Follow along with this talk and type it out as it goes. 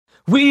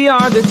We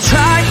are the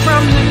tribe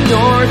from the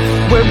north,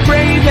 we're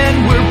brave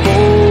and we're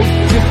bold.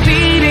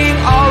 Defeating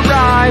our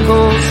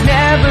rivals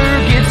never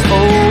gets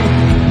old.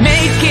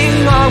 Making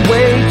our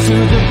way to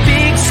the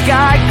Big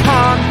Sky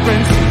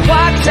Conference.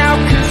 Watch out,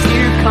 'cause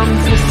here comes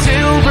the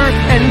silver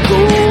and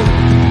gold.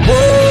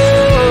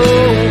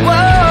 Whoa,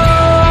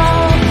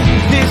 whoa.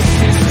 This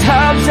is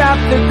Tubbs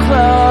at the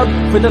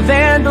Club for the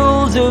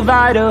Vandals of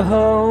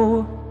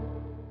Idaho.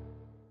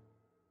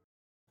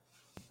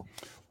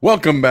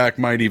 Welcome back,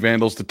 Mighty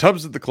Vandals, to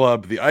Tubbs at the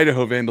Club, the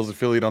Idaho Vandals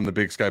affiliate on the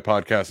Big Sky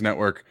Podcast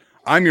Network.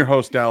 I'm your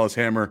host, Dallas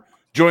Hammer,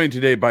 joined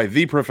today by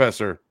the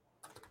Professor,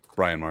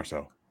 Brian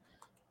Marceau.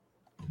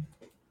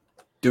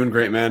 Doing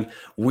great, man.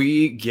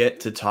 We get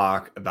to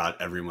talk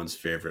about everyone's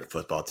favorite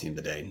football team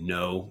today.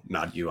 No,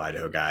 not you,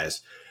 Idaho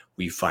guys.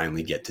 We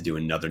finally get to do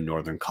another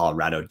Northern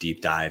Colorado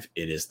deep dive.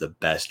 It is the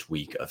best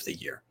week of the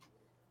year.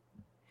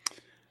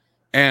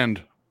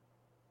 And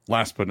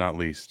last but not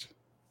least,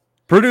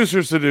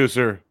 producer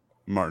seducer,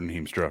 Martin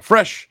Heemstra,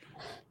 fresh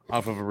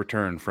off of a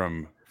return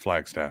from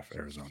Flagstaff,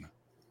 Arizona.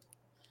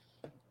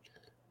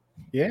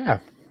 Yeah,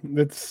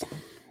 it's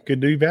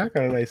good to be back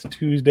on a nice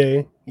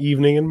Tuesday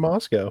evening in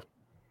Moscow.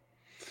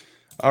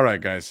 All right,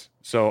 guys.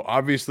 So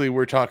obviously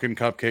we're talking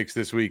cupcakes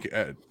this week.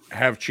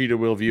 Have Cheetah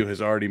Willview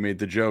has already made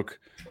the joke.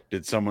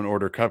 Did someone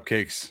order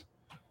cupcakes?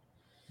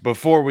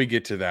 Before we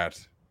get to that,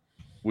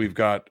 we've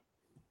got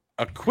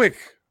a quick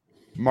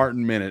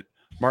Martin minute.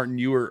 Martin,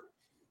 you were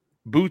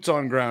boots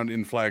on ground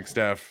in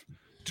Flagstaff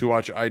to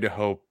watch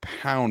Idaho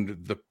pound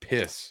the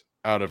piss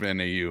out of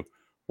NAU.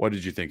 What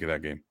did you think of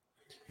that game?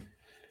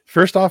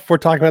 First off, we're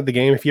talking about the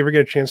game. If you ever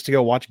get a chance to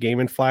go watch a game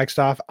in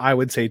Flagstaff, I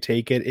would say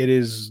take it. It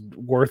is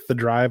worth the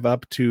drive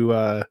up to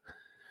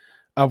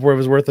up where it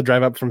was worth the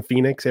drive up from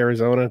Phoenix,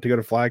 Arizona to go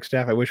to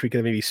Flagstaff. I wish we could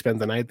have maybe spent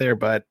the night there,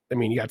 but I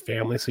mean, you got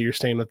family, so you're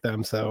staying with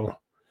them. So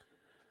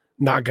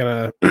not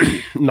gonna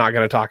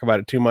talk about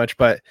it too much.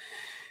 But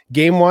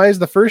game wise,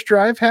 the first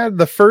drive had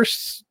the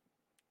first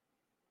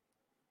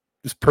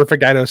just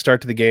perfect Idaho start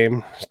to the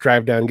game. Just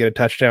drive down, get a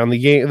touchdown. The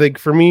game, like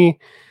for me,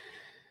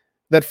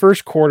 that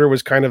first quarter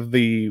was kind of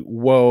the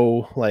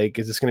whoa, like,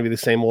 is this going to be the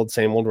same old,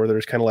 where they're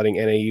just kind of letting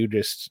NAU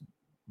just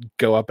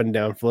go up and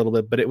down for a little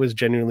bit, but it was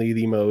genuinely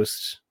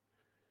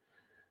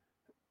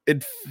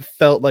it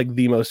felt like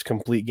the most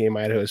complete game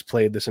Idaho has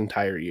played this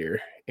entire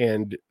year.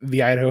 And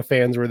the Idaho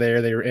fans were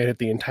there. They were in it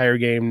the entire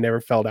game,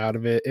 never felt out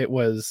of it. It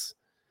was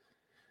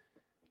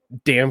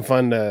damn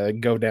fun to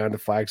go down to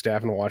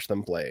Flagstaff and watch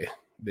them play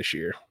this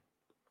year.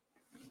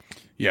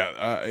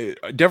 Yeah, it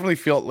definitely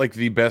felt like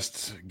the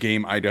best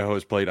game Idaho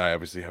has played. I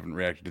obviously haven't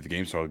reacted to the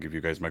game, so I'll give you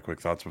guys my quick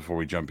thoughts before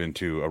we jump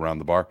into Around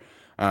the Bar.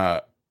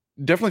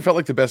 Definitely felt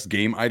like the best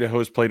game Idaho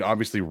has played.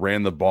 Obviously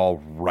ran the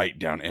ball right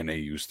down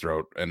NAU's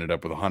throat, ended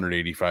up with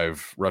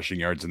 185 rushing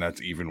yards, and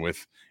that's even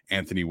with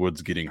Anthony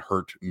Woods getting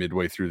hurt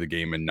midway through the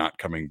game and not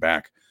coming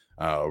back.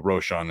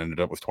 Roshan ended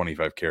up with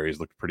 25 carries,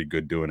 looked pretty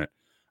good doing it.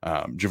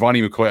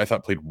 Giovanni McCoy, I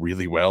thought, played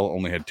really well,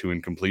 only had 2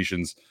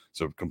 incompletions,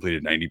 so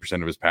completed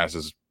 90% of his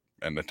passes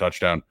and a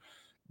touchdown.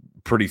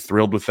 Pretty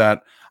thrilled with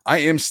that. I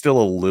am still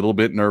a little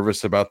bit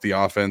nervous about the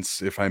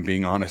offense, if I'm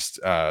being honest.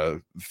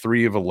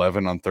 3 of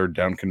 11 on third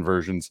down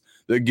conversions.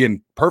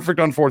 Again, perfect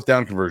on fourth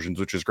down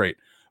conversions, which is great,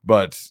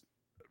 but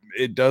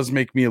it does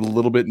make me a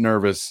little bit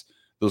nervous.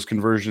 Those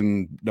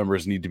conversion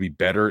numbers need to be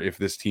better if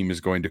this team is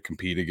going to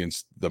compete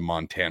against the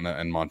Montana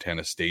and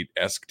Montana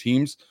State-esque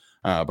teams.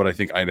 But I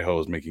think Idaho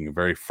is making a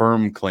very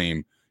firm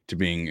claim to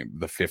being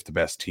the 5th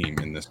best team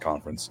in this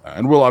conference.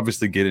 And we'll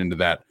obviously get into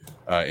that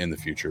in the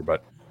future.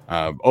 But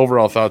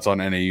overall thoughts on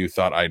NAU,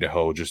 thought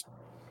Idaho just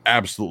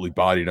absolutely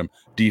bodied them.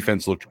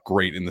 Defense looked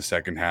great in the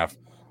second half.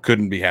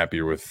 Couldn't be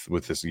happier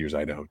with this year's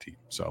Idaho team.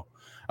 So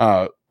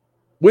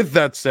with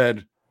that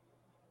said,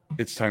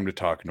 it's time to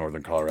talk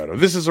Northern Colorado.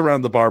 This is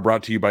Around the Bar,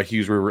 brought to you by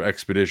Hughes River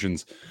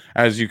Expeditions.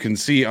 As you can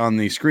see on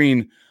the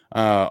screen,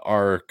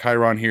 our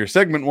Chiron here,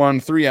 segment 1,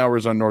 3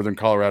 hours on Northern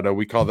Colorado.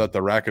 We call that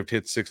the Rack of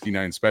Tits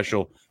 69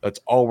 special. That's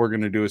all we're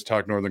going to do is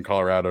talk Northern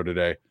Colorado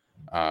today.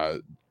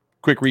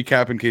 Quick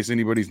recap in case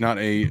anybody's not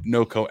a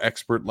NOCO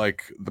expert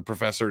like the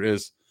professor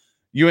is.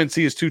 UNC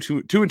is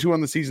 2-2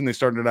 on the season. They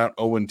started out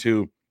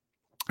 0-2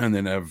 and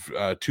then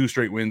have 2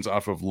 straight wins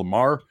off of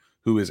Lamar,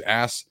 who is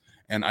ass,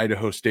 and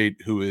Idaho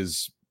State, who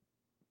is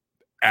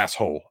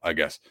asshole, I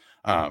guess.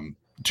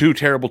 2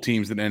 terrible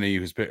teams that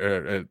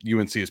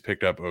UNC has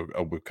picked up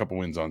a couple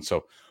wins on.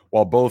 So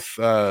while both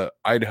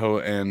Idaho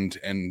and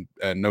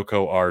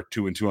NOCO are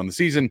 2-2 on the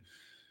season,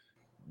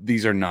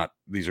 these are not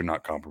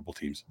comparable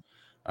teams.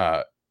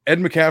 Ed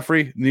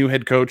McCaffrey, new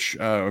head coach.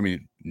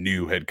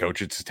 New head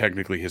coach. It's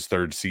technically his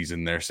 3rd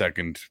season, their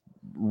 2nd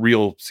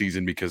real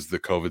season because the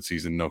COVID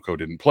season NOCO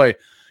didn't play.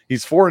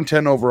 He's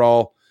 4-10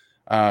 overall.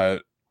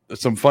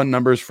 Some fun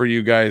numbers for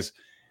you guys.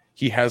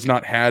 He has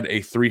not had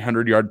a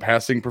 300-yard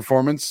passing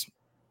performance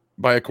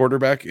by a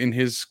quarterback in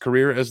his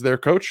career as their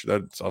coach.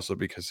 That's also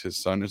because his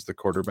son is the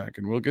quarterback,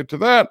 and we'll get to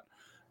that.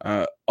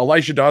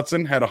 Elijah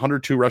Dotson had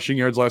 102 rushing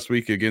yards last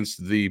week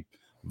against the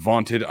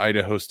vaunted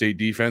Idaho State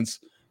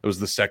defense. It was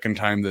the 2nd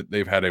time that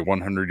they've had a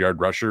 100-yard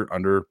rusher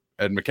under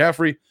Ed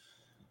McCaffrey.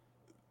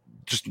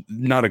 just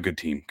not a good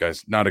team,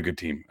 guys. Not a good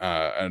team.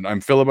 And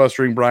I'm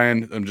filibustering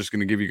Brian. I'm just going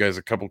to give you guys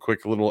a couple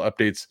quick little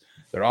updates.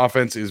 Their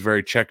offense is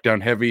very check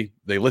down heavy.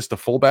 They list a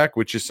fullback,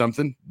 which is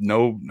something.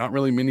 No, not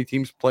really many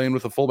teams playing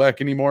with a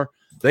fullback anymore.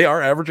 They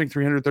are averaging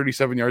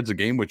 337 yards a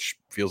game, which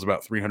feels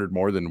about 300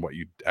 more than what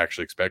you'd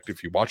actually expect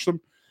if you watch them.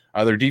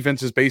 Their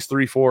defense is base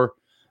 3-4.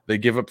 They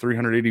give up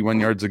 381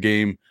 yards a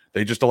game.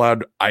 They just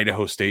allowed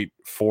Idaho State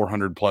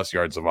 400 plus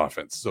yards of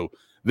offense. So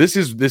this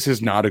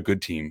is not a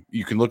good team.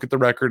 You can look at the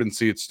record and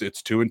see it's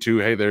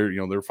 2-2. Hey,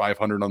 they're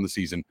 500 on the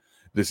season.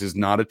 This is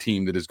not a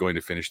team that is going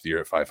to finish the year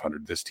at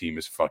 500. This team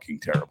is fucking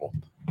terrible.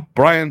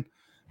 Brian,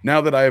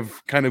 now that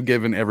I've kind of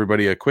given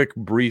everybody a quick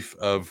brief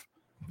of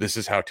this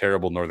is how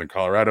terrible Northern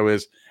Colorado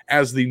is,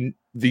 as the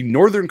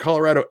Northern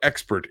Colorado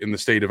expert in the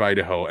state of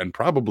Idaho, and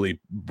probably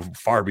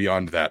far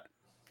beyond that,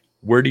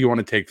 where do you want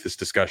to take this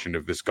discussion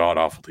of this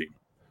god-awful team?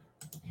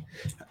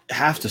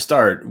 Have to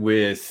start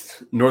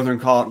with Northern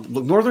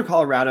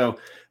Colorado.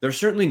 They're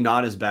certainly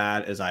not as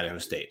bad as Idaho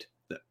State.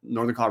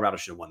 Northern Colorado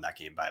should have won that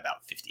game by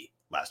about 50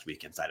 last week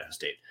against Idaho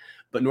State.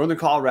 But Northern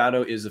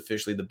Colorado is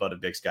officially the butt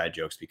of Big Sky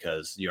jokes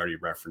because you already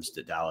referenced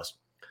it, Dallas,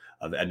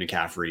 of Ed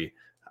McCaffrey,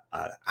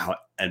 how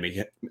Ed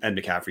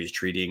McCaffrey is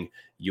treating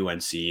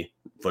UNC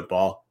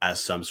football as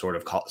some sort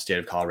of state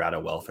of Colorado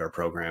welfare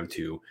program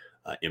to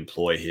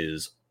employ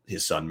his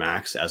son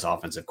Max as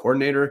offensive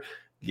coordinator,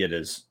 get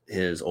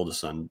his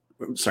oldest son,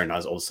 sorry, not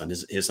his oldest son,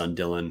 his son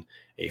Dylan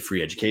a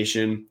free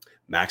education.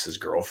 Max's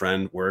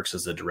girlfriend works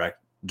as the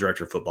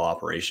director of football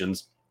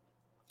operations.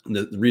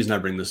 The reason I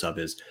bring this up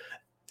is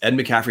Ed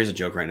McCaffrey is a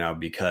joke right now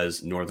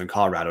because Northern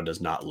Colorado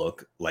does not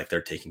look like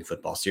they're taking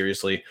football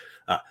seriously.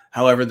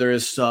 However, there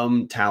is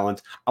some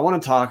talent. I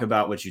want to talk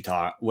about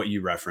what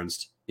you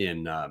referenced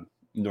in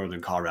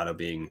Northern Colorado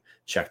being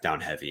check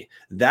down heavy.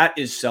 That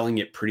is selling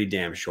it pretty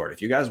damn short.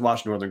 If you guys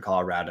watch Northern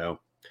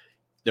Colorado,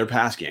 their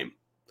pass game,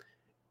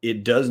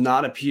 it does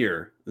not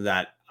appear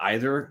that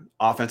either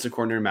offensive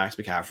coordinator Max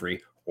McCaffrey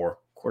or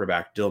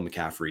quarterback Dylan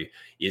McCaffrey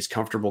is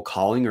comfortable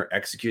calling or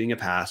executing a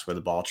pass where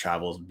the ball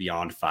travels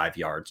beyond 5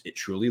 yards. It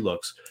truly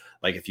looks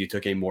like if you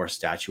took a more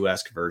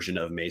statuesque version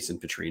of Mason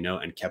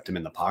Petrino and kept him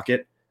in the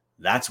pocket,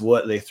 that's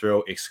what they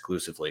throw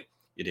exclusively.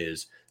 It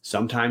is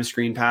sometimes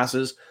screen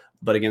passes,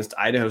 but against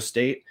Idaho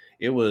State,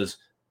 it was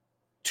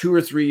 2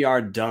 or 3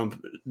 yard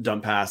dump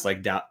pass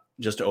like down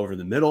just over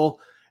the middle,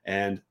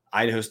 and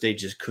Idaho State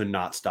just could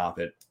not stop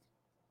it.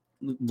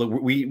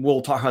 We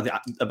will talk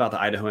about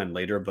the Idaho end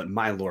later, but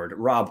my Lord,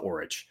 Rob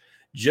Orich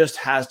just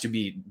has to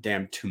be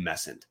damn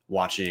tumescent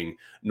watching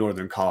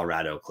Northern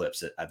Colorado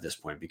clips at this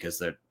point because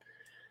they're,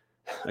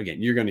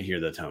 again, you're going to hear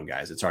the tone,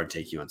 guys. It's hard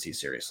to take UNC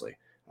seriously.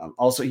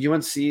 Also,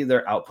 UNC,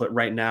 their output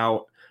right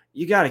now,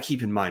 you got to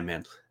keep in mind,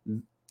 man,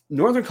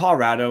 Northern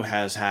Colorado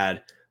has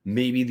had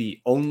maybe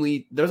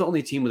they're the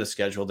only team with a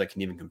schedule that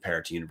can even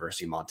compare to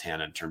University of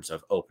Montana in terms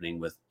of opening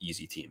with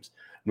easy teams.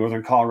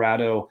 Northern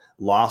Colorado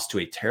lost to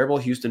a terrible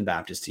Houston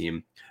Baptist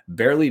team,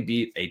 barely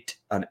beat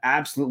an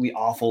absolutely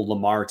awful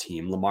Lamar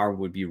team. Lamar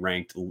would be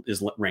ranked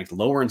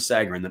lower in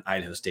Sagarin than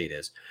Idaho State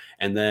is.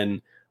 And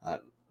then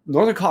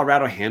Northern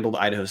Colorado handled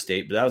Idaho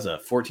State, but that was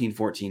a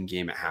 14-14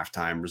 game at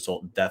halftime.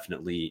 Result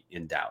definitely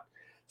in doubt.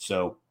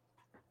 So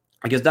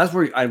I guess that's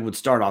where I would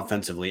start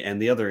offensively.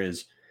 And the other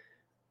is,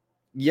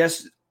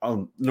 yes,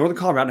 Northern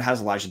Colorado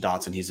has Elijah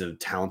Dotson. He's a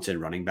talented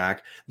running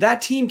back.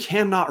 That team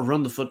cannot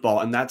run the football,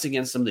 and that's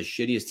against some of the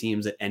shittiest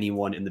teams that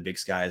anyone in the Big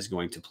Sky is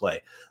going to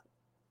play.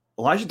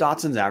 Elijah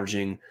Dotson's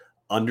averaging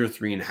under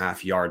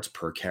 3.5 yards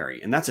per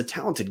carry, and that's a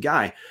talented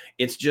guy.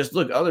 It's just,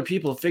 look, other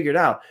people have figured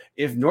out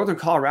if Northern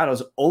Colorado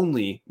is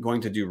only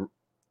going to do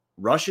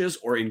rushes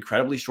or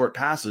incredibly short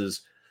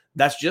passes,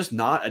 that's just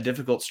not a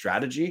difficult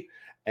strategy.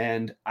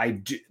 And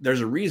there's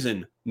a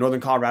reason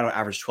Northern Colorado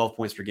averaged 12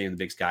 points per game in the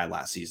Big Sky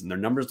last season. Their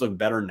numbers look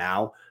better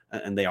now,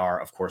 and they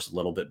are, of course, a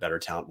little bit better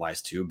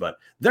talent-wise too, but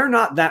they're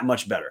not that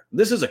much better.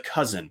 This is a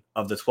cousin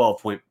of the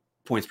 12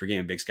 points per game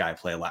in Big Sky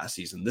play last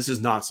season. This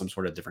is not some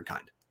sort of different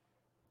kind.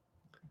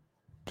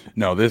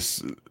 No,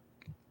 this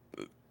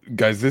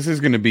is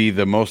going to be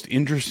the most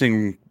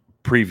interesting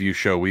preview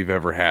show we've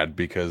ever had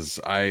because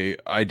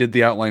I did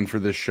the outline for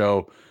this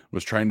show,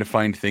 was trying to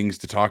find things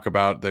to talk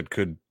about that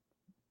could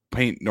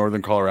paint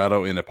Northern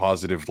Colorado in a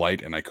positive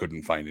light, and I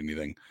couldn't find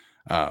anything.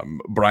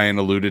 Brian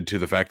alluded to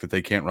the fact that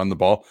they can't run the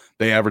ball.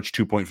 They average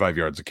 2.5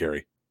 yards a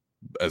carry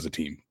as a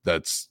team.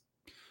 That's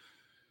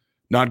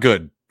not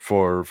good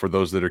for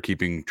those that are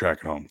keeping track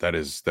at home. That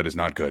is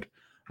not good.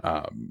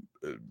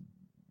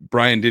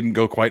 Brian didn't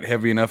go quite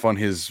heavy enough on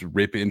his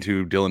rip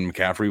into Dylan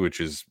McCaffrey, which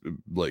is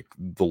like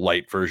the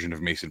light version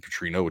of Mason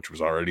Petrino, which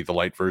was already the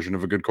light version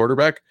of a good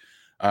quarterback.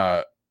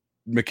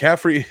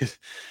 McCaffrey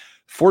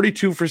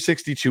 42 for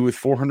 62 with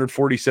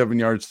 447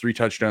 yards, 3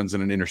 touchdowns,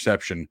 and an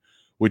interception,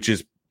 which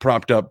is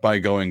propped up by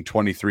going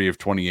 23 of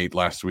 28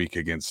 last week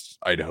against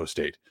Idaho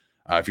State.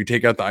 If you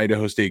take out the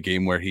Idaho State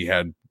game where he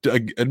had,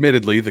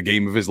 admittedly, the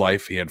game of his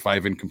life, he had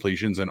 5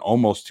 incompletions and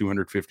almost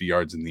 250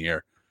 yards in the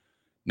air.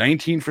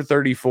 19 for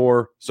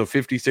 34, so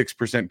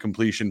 56%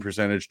 completion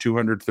percentage,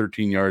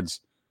 213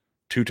 yards,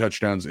 2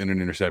 touchdowns, and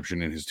an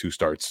interception in his 2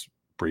 starts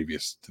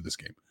previous to this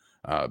game.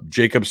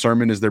 Jacob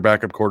Sermon is their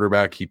backup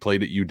quarterback. He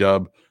played at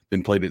UW,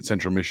 then played at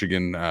Central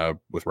Michigan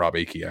with Rob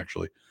Akey,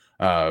 actually.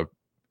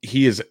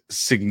 He is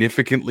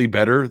significantly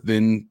better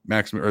than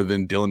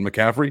Dylan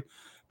McCaffrey,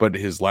 but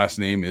his last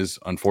name is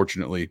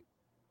unfortunately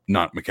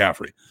not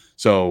McCaffrey.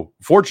 So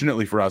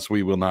fortunately for us,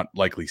 we will not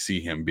likely see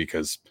him,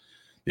 because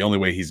the only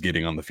way he's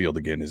getting on the field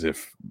again is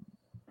if,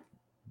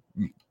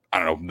 I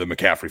don't know, the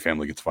McCaffrey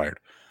family gets fired.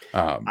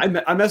 I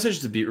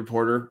messaged the beat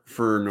reporter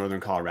for Northern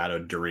Colorado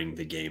during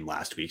the game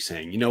last week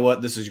saying, you know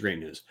what, this is great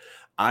news.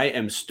 I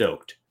am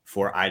stoked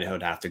for Idaho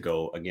to have to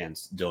go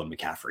against Dylan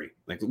McCaffrey.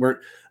 Like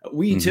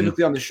we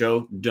typically on the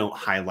show don't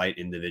highlight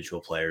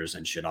individual players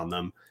and shit on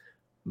them,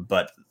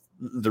 but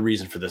the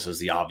reason for this is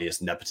the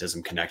obvious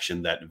nepotism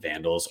connection that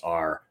Vandals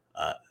are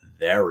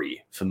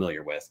very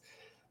familiar with.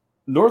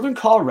 Northern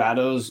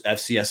Colorado's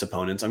FCS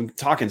opponents, I'm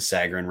talking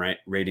Sagarin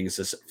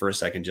ratings for a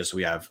second, just so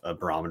we have a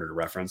barometer to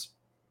reference.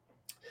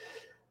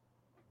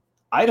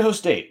 Idaho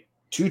State,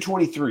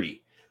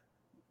 223.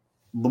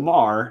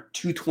 Lamar,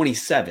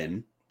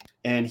 227.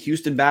 And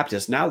Houston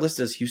Baptist, now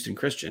listed as Houston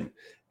Christian,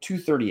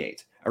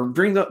 238. I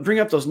bring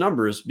up those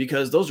numbers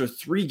because those are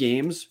 3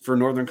 games for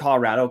Northern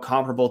Colorado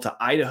comparable to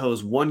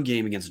Idaho's 1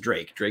 game against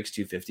Drake. Drake's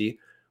 250.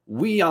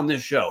 We on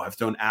this show have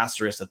thrown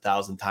asterisks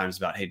 1,000 times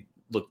about, hey,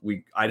 look,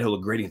 Idaho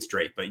look great against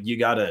Drake, but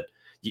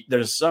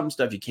there's some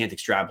stuff you can't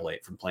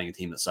extrapolate from playing a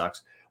team that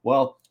sucks.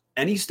 Well,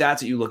 any stats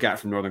that you look at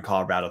from Northern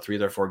Colorado, 3 of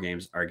their 4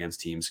 games are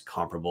against teams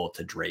comparable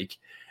to Drake.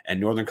 And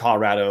Northern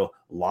Colorado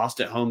lost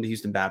at home to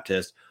Houston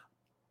Baptist,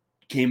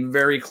 came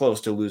very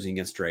close to losing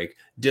against Drake,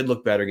 did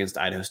look better against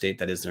Idaho State.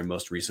 That is their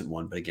most recent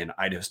one. But again,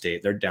 Idaho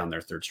State, they're down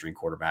their 3rd-string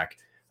quarterback.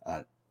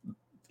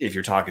 If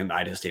you're talking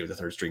Idaho State with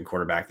a 3rd-string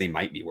quarterback, they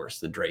might be worse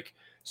than Drake.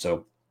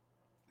 So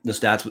the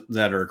stats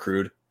that are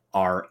accrued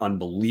are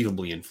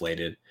unbelievably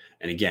inflated.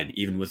 And again,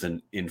 even with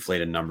an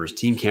inflated numbers,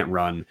 team can't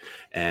run,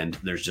 and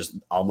there's just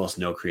almost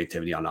no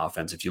creativity on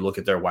offense. If you look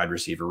at their wide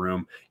receiver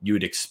room, you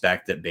would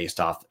expect that based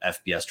off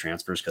FBS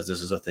transfers, because this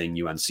is a thing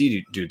UNC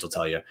dudes will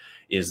tell you,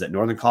 is that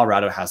Northern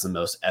Colorado has the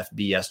most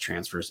FBS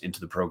transfers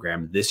into the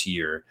program this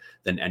year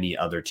than any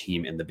other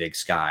team in the Big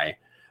Sky.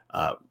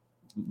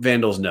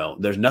 Vandals know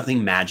there's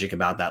nothing magic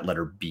about that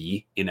letter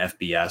B in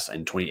FBS.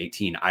 In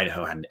 2018,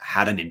 Idaho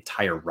had an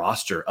entire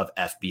roster of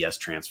FBS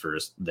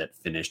transfers that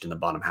finished in the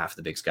bottom half of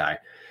the Big Sky,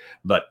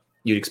 but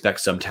you'd expect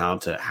some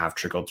talent to have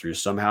trickled through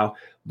somehow.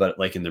 But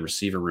like in the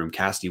receiver room,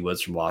 Cassidy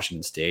Woods from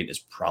Washington State is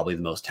probably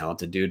the most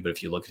talented dude. But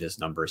if you look at his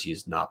numbers,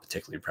 he's not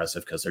particularly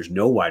impressive because there's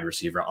no wide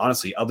receiver,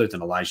 honestly, other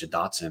than Elijah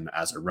Dotson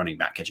as a running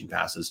back catching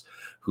passes,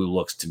 who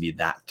looks to be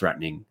that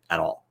threatening at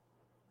all.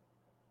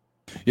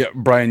 Yeah,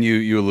 Brian,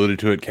 you alluded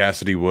to it.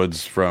 Cassidy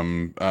Woods,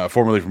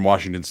 formerly from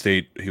Washington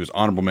State, he was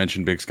honorable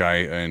mention Big Sky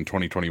in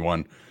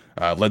 2021.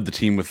 Led the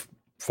team with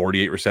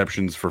 48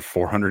 receptions for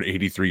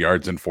 483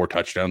 yards and 4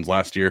 touchdowns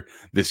last year.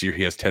 This year,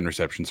 he has 10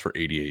 receptions for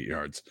 88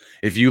 yards.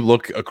 If you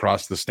look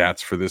across the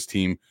stats for this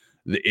team,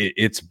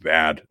 it's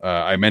bad.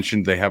 I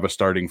mentioned they have a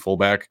starting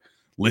fullback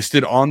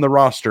listed on the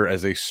roster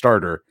as a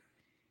starter.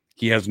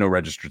 He has no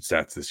registered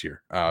stats this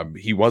year.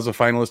 He was a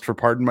finalist for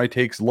Pardon My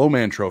Take's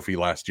Lowman Trophy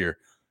last year.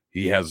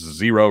 He has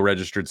 0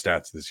 registered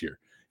stats this year.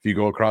 If you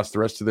go across the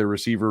rest of their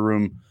receiver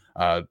room,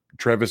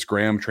 Travis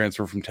Graham,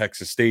 transfer from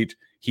Texas State,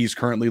 he's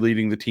currently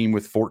leading the team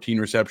with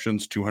 14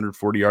 receptions,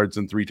 240 yards,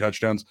 and 3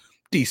 touchdowns.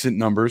 Decent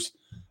numbers.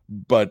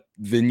 But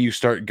then you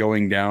start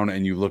going down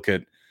and you look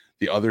at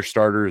the other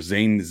starter,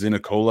 Zane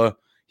Zinicola.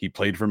 He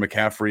played for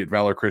McCaffrey at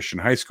Valor Christian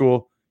High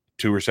School,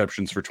 2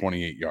 receptions for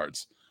 28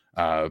 yards.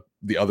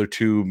 The other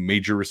 2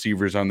 major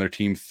receivers on their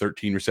team,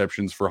 13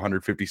 receptions for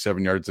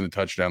 157 yards and a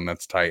touchdown.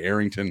 That's Ty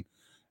Arrington.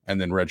 And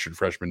then redshirt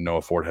freshman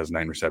Noah Ford has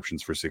 9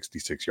 receptions for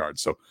 66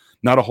 yards. So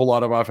not a whole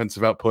lot of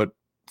offensive output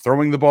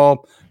throwing the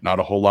ball,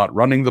 not a whole lot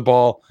running the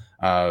ball.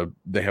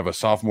 They have a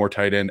sophomore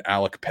tight end,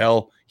 Alec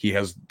Pell. He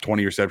has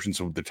 20 receptions,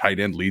 so the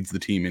tight end leads the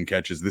team in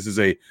catches. This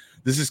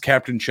is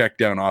captain check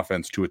down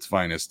offense to its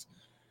finest.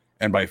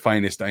 And by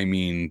finest, I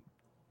mean,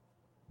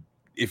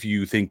 if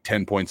you think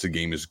 10 points a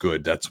game is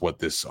good, that's what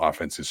this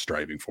offense is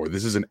striving for.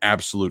 This is an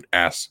absolute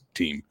ass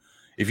team.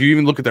 If you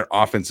even look at their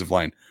offensive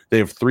line, they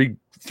have three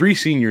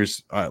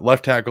seniors,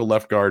 left tackle,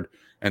 left guard,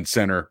 and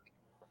center,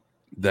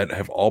 that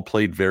have all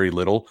played very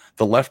little.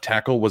 The left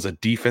tackle was a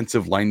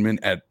defensive lineman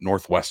at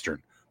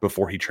Northwestern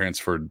before he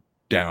transferred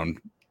down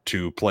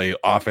to play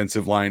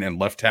offensive line and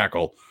left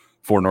tackle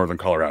for Northern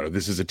Colorado.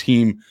 This is a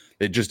team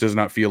that just does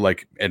not feel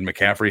like Ed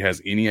McCaffrey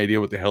has any idea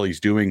what the hell he's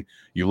doing.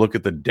 You look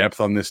at the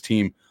depth on this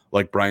team,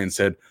 like Brian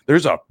said,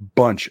 there's a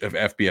bunch of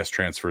FBS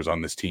transfers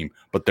on this team,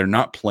 but they're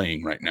not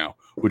playing right now,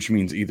 which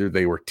means either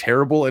they were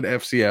terrible at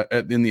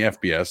in the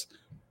FBS,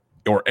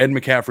 or Ed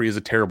McCaffrey is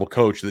a terrible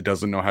coach that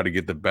doesn't know how to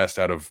get the best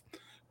out of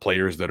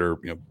players that are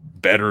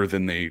better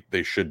than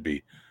they should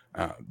be.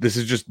 This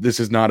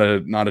is not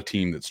a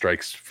team that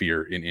strikes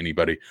fear in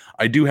anybody.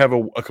 I do have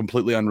a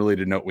completely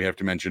unrelated note we have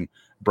to mention.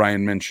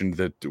 Brian mentioned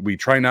that we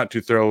try not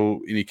to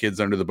throw any kids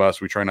under the bus.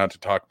 We try not to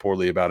talk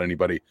poorly about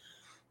anybody,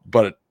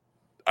 but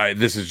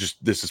this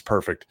is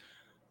perfect.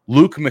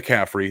 Luke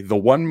McCaffrey, the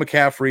one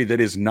McCaffrey that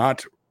is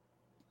not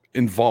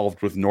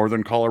involved with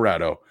Northern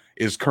Colorado,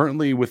 is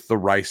currently with the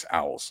Rice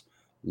Owls.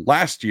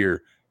 Last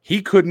year,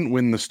 he couldn't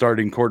win the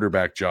starting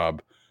quarterback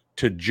job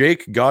to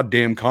Jake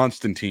goddamn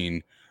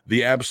Constantine,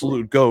 the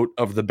absolute GOAT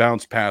of the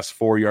bounce pass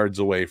 4 yards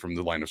away from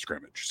the line of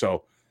scrimmage.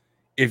 So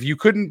if you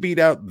couldn't beat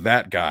out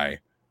that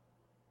guy,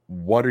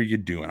 what are you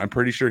doing? I'm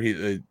pretty sure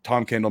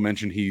Tom Kendall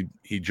mentioned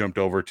he jumped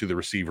over to the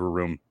receiver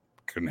room,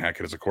 couldn't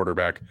hack it as a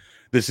quarterback.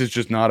 This is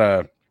just not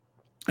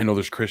I know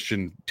there's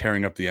Christian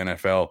tearing up the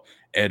NFL.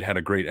 Ed had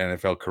a great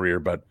NFL career,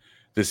 but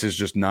this is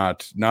just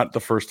not the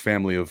first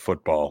family of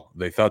football.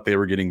 They thought they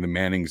were getting the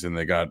Mannings, and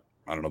they got,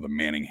 I don't know, the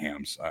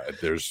Manninghams.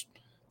 This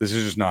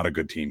is just not a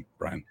good team,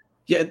 Brian.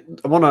 Yeah,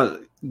 I want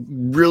to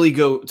really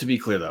go, to be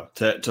clear, though,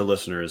 to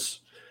listeners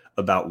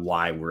about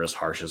why we're as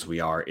harsh as we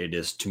are. It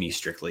is, to me,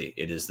 strictly,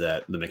 it is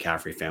that the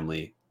McCaffrey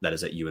family that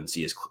is at UNC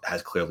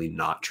has clearly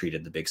not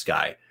treated the Big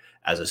Sky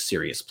as a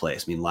serious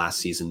place. I mean, last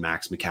season,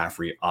 Max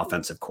McCaffrey,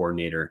 offensive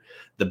coordinator,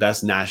 the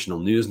best national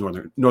news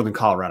Northern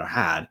Colorado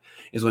had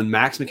is when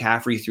Max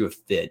McCaffrey threw a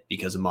fit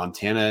because a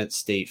Montana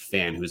State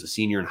fan who was a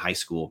senior in high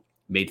school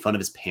made fun of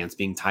his pants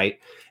being tight,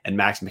 and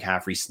Max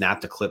McCaffrey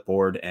snapped a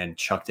clipboard and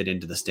chucked it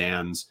into the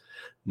stands.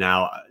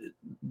 Now,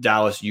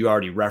 Dallas, you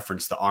already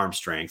referenced the arm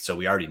strength, so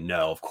we already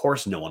know. Of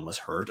course, no one was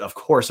hurt. Of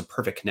course, a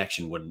perfect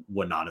connection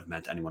would not have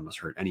meant anyone was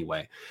hurt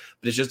anyway.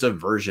 But it's just a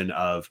version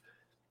of,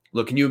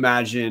 look, can you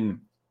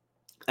imagine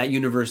at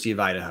University of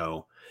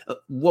Idaho,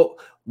 what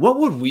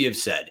would we have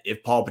said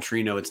if Paul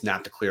Petrino had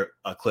snapped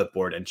a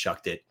clipboard and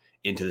chucked it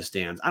into the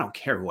stands? I don't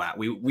care who at.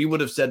 We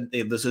would have said,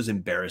 hey, this is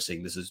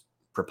embarrassing. This is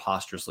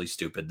preposterously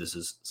stupid. This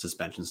is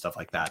suspension, stuff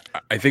like that.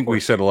 I think we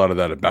said a lot of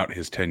that about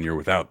his tenure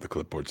without the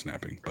clipboard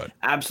snapping, but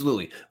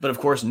absolutely. But of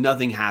course,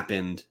 nothing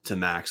happened to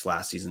Max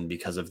last season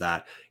because of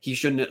that. He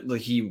shouldn't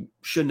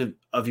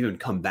have even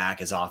come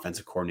back as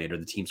offensive coordinator.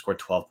 The team scored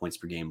 12 points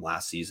per game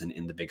last season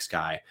in the Big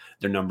Sky.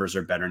 Their numbers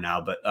are better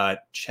now, but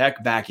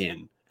check back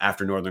in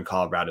after Northern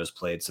Colorado's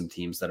played some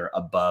teams that are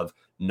above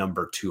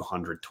number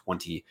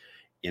 220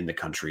 in the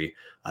country.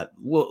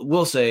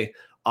 We'll say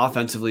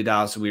offensively,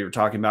 Dallas, we were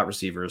talking about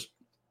receivers.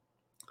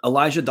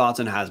 Elijah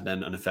Dotson has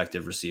been an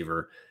effective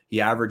receiver.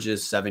 He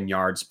averages 7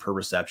 yards per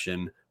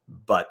reception,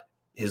 but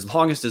his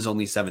longest is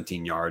only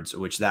 17 yards,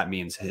 which that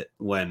means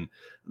when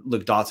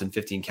Luke Dotson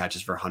 15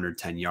 catches for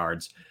 110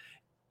 yards.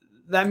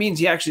 That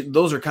means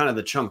those are kind of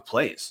the chunk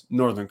plays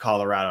Northern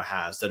Colorado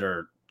has that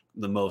are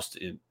the most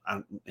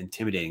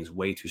intimidating is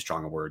way too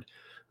strong a word.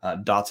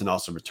 Dotson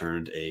also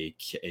returned a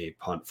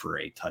punt for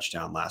a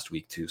touchdown last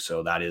week too.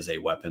 So that is a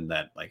weapon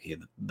that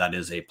that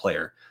is a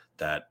player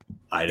that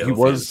Idaho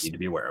fans need to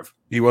be aware of.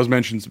 He was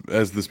mentioned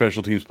as the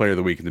special teams player of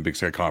the week in the Big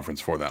Sky Conference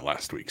for that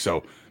last week.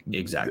 So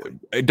exactly,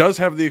 it does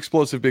have the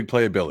explosive big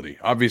play ability.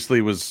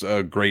 Obviously was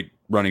a great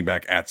running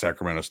back at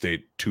Sacramento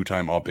State,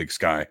 2-time All Big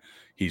Sky.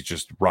 He's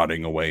just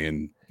rotting away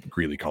in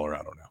Greeley,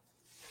 Colorado now.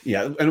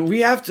 Yeah, and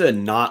we have to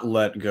not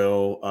let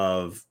go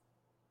of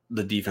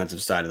the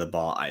defensive side of the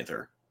ball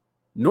either.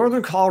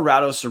 Northern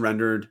Colorado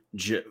surrendered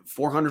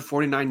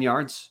 449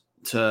 yards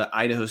to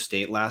Idaho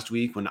State last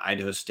week when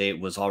Idaho State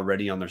was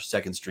already on their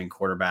second string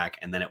quarterback,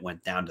 and then it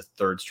went down to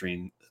third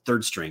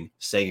string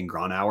Sagan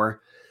Gronauer.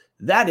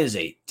 That is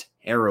a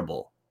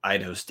terrible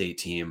Idaho State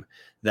team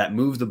that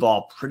moved the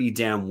ball pretty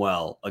damn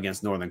well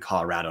against Northern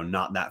Colorado,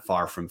 not that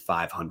far from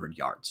 500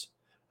 yards.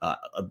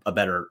 A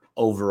better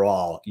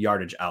overall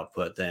yardage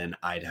output than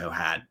Idaho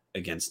had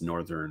against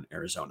Northern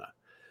Arizona.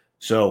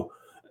 So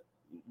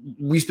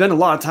we spend a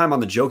lot of time on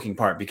the joking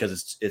part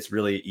because it's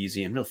really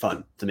easy and real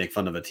fun to make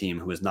fun of a team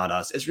who is not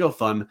us. It's real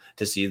fun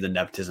to see the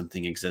nepotism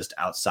thing exist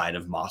outside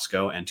of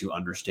Moscow and to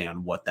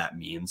understand what that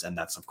means. And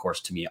that's, of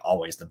course, to me,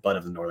 always the butt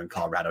of the Northern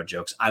Colorado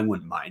jokes. I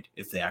wouldn't mind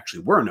if they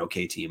actually were an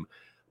okay team.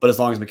 But as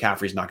long as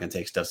McCaffrey's not going to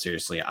take stuff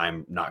seriously,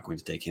 I'm not going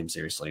to take him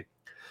seriously.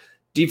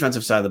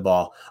 Defensive side of the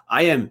ball,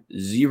 I am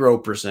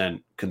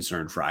 0%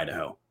 concerned for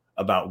Idaho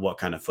about what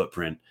kind of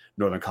footprint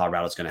Northern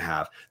Colorado is going to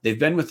have. They've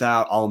been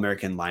without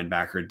All-American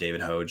linebacker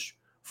David Hoge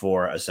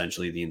for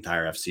essentially the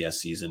entire FCS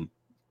season.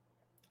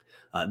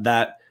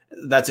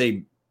 That's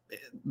a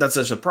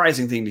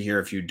surprising thing to hear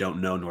if you don't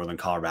know Northern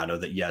Colorado,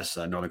 that yes,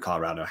 Northern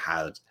Colorado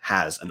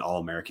has an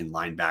All-American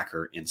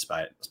linebacker in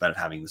spite of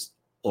having this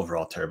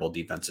overall terrible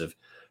defensive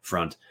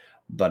front.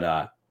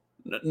 But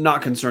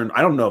not concerned.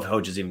 I don't know if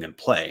Hoge is even going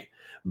to play,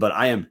 but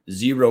I am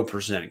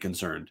 0%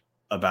 concerned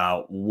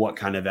about what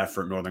kind of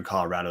effort Northern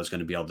Colorado is going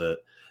to be able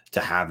to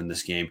have in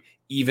this game,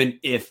 even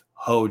if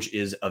Hoge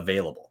is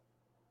available.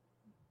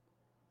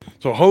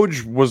 So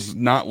Hoge was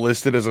not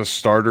listed as a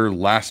starter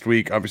last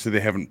week. Obviously,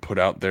 they haven't put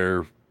out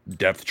their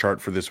depth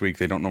chart for this week.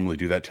 They don't normally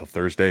do that till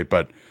Thursday.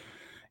 But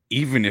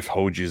even if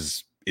Hoge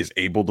is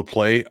able to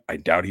play, I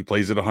doubt he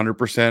plays at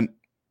 100%.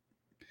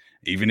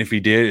 Even if he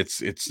did,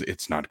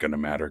 it's not going to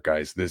matter,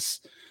 guys.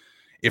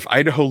 If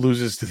Idaho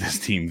loses to this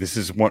team, this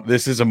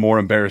is a more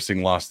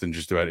embarrassing loss than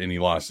just about any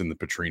loss in the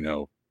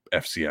Petrino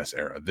FCS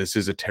era. This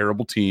is a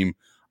terrible team.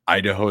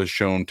 Idaho has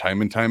shown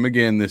time and time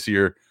again this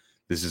year,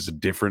 this is a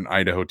different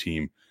Idaho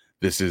team.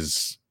 This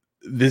is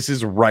this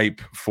is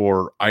ripe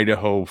for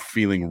Idaho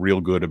feeling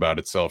real good about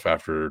itself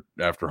after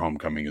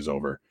homecoming is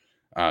over.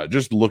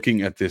 Just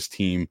looking at this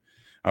team,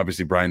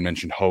 obviously Brian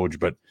mentioned Hoge,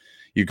 but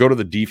you go to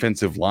the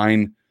defensive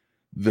line,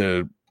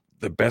 the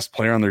best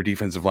player on their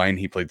defensive line,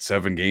 he played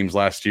 7 games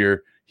last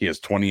year. He has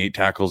 28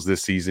 tackles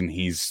this season.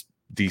 He's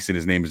decent.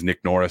 His name is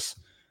Nick Norris.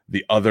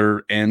 The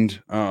other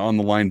end on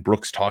the line,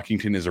 Brooks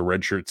Talkington, is a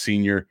redshirt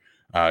senior.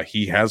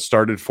 He has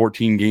started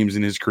 14 games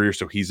in his career,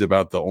 so he's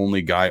about the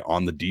only guy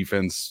on the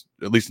defense,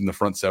 at least in the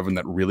front 7,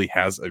 that really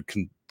has a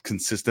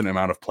consistent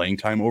amount of playing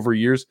time over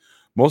years.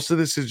 Most of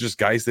this is just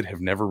guys that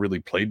have never really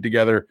played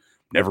together,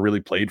 never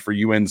really played for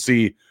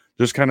UNC,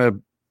 just kind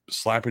of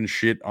slapping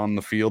shit on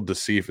the field to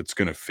see if it's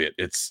going to fit.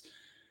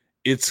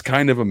 It's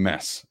kind of a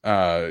mess.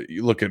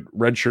 You look at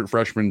redshirt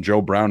freshman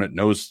Joe Brown at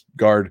nose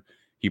guard.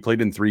 He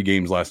played in 3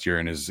 games last year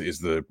and is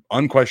the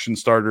unquestioned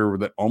starter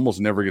that almost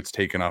never gets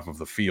taken off of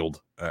the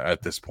field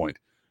at this point.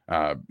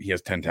 He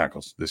has 10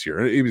 tackles this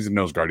year. He's a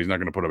nose guard. He's not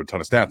going to put up a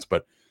ton of stats,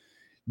 but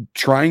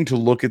trying to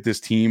look at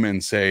this team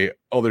and say,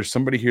 oh, there's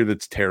somebody here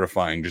that's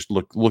terrifying. Just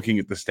looking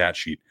at the stat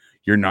sheet,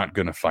 you're not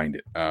going to find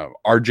it.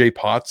 RJ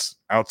Potts,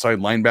 outside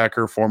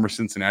linebacker, former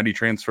Cincinnati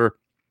transfer.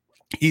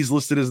 He's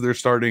listed as their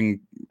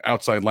starting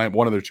outside line,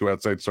 one of their 2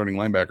 outside starting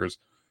linebackers.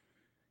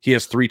 He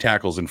has 3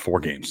 tackles in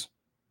 4 games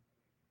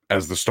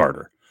as the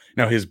starter.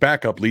 Now his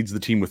backup leads the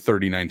team with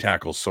 39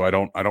 tackles, so I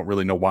don't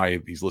really know why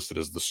he's listed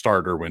as the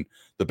starter when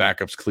the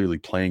backup's clearly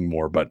playing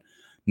more. But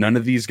none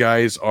of these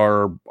guys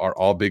are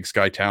all Big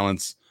Sky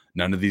talents.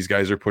 None of these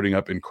guys are putting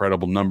up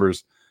incredible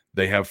numbers.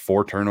 They have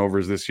 4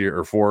 turnovers this year,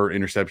 or 4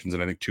 interceptions,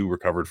 and I think 2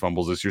 recovered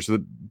fumbles this year. So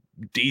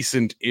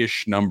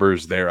decent-ish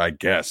numbers there, I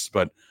guess,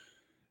 but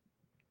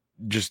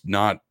just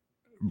not.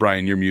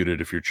 Brian, you're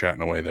muted if you're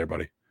chatting away there,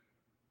 buddy.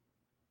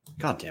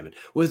 God damn it.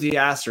 With the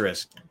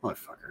asterisk,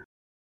 motherfucker.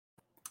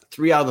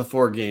 3 out of the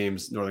 4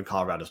 games Northern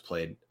Colorado's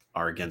played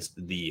are against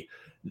the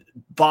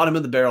bottom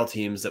of the barrel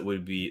teams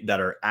that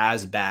are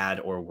as bad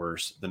or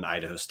worse than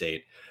Idaho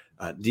State.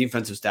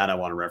 Defensive stat I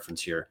want to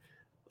reference here,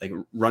 like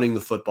running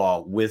the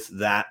football with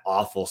that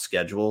awful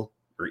schedule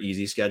or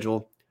easy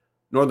schedule,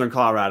 Northern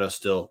Colorado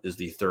still is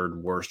the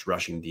 3rd worst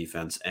rushing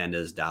defense, and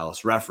as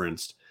Dallas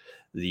referenced,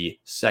 the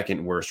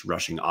 2nd worst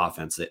rushing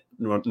offense. That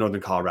Northern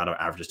Colorado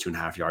averages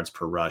 2.5 yards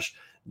per rush.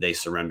 They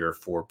surrender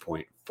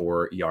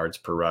 4.4 yards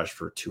per rush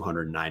for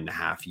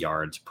 209.5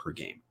 yards per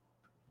game.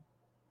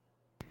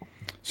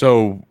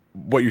 So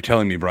what you're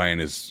telling me, Brian,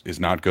 is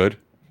not good?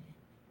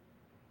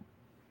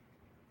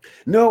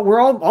 No, we're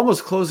all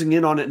almost closing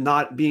in on it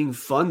not being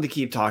fun to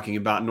keep talking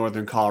about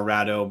Northern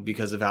Colorado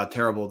because of how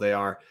terrible they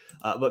are.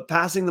 But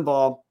passing the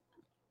ball,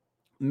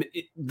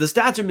 the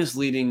stats are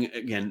misleading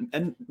again.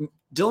 And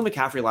Dylan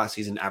McCaffrey last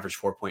season averaged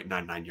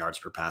 4.99 yards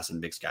per pass in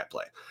Big Sky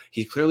play.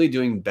 He's clearly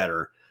doing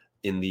better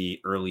in the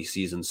early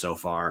season so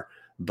far,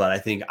 but I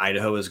think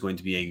Idaho is going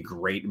to be a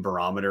great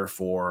barometer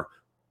for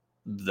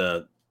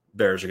the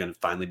Bears are going to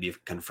finally be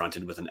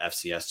confronted with an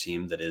FCS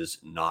team that is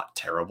not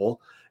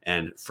terrible.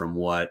 And from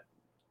what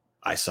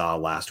I saw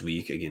last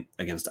week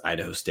against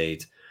Idaho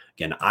State,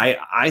 again,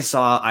 I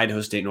saw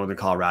Idaho State, Northern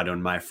Colorado,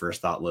 and my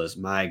first thought was,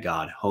 my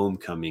God,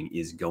 homecoming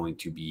is going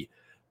to be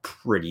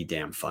pretty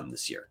damn fun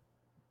this year.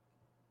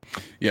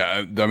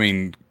 Yeah, I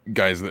mean,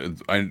 guys, we're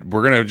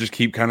going to just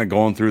keep kind of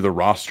going through the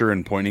roster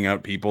and pointing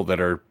out people that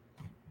are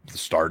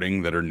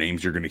starting, that are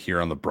names you're going to hear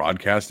on the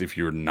broadcast if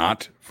you're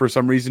not, for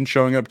some reason,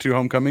 showing up to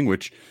homecoming,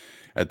 which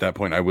at that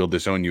point, I will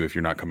disown you if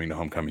you're not coming to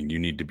homecoming. You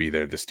need to be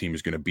there. This team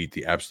is going to beat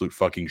the absolute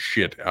fucking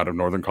shit out of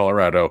Northern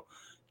Colorado.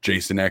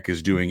 Jason Eck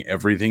is doing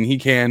everything he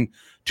can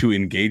to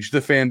engage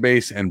the fan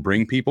base and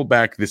bring people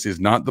back. This is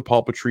not the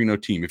Paul Petrino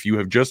team. If you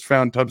have just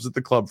found Tubbs at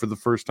the Club for the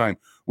first time,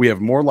 we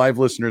have more live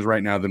listeners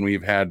right now than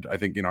we've had, I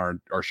think, in our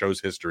show's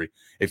history.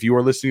 If you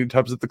are listening to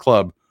Tubbs at the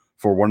Club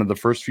for one of the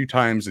first few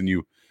times and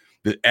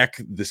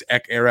this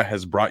Eck era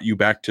has brought you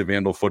back to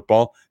Vandal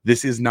football,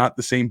 this is not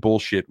the same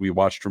bullshit we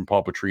watched from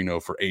Paul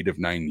Petrino for 8 of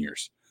 9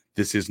 years.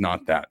 This is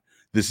not that.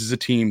 This is a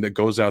team that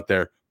goes out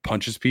there,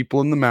 punches people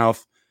in the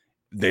mouth.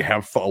 They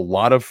have a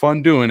lot of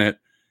fun doing it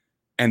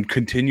and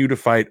continue to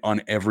fight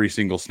on every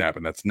single snap.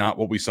 And that's not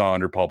what we saw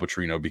under Paul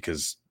Petrino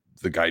because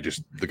the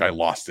guy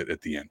lost it at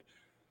the end.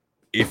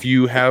 If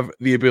you have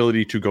the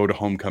ability to go to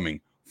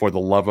homecoming, for the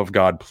love of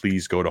God,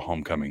 please go to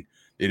homecoming.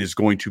 It is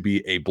going to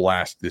be a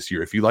blast this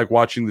year. If you like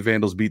watching the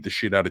Vandals beat the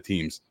shit out of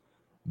teams,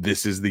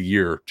 this is the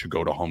year to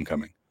go to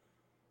homecoming.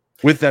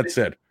 With that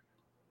said.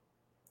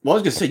 Well, I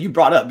was going to say, you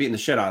brought up beating the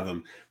shit out of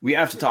them. We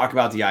have to talk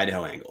about the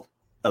Idaho angle.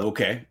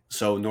 Okay,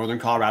 so Northern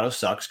Colorado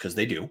sucks because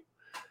they do.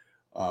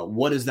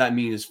 What does that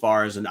mean as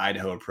far as an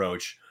Idaho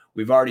approach?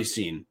 We've already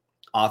seen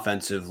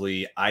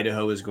offensively,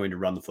 Idaho is going to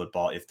run the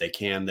football if they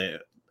can. The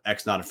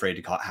X not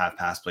afraid to have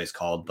pass plays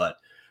called, but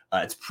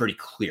it's pretty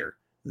clear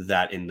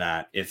that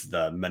if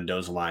the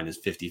Mendoza line is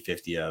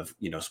 50-50 of,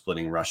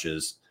 splitting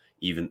rushes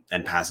even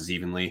and passes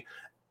evenly,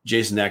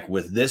 Jason Eck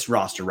with this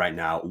roster right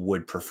now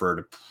would prefer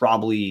to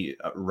probably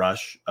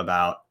rush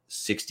about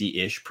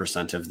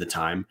 60-ish% of the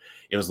time.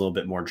 It was a little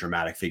bit more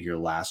dramatic figure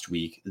last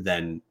week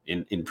than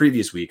in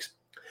previous weeks.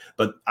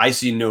 But I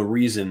see no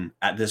reason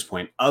at this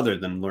point, other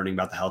than learning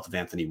about the health of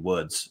Anthony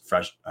Woods,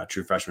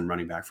 true freshman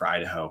running back for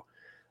Idaho.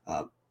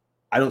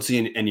 I don't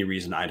see any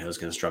reason Idaho's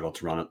going to struggle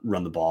to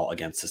run the ball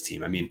against this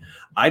team. I mean,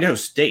 Idaho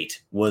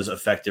State was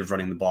effective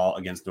running the ball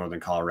against Northern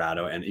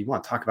Colorado, and you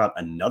want to talk about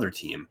another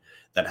team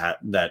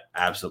that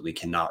absolutely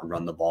cannot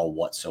run the ball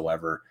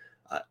whatsoever.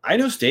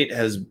 Idaho State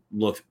has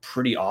looked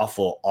pretty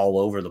awful all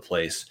over the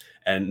place,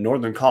 and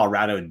Northern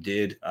Colorado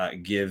did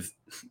give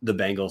the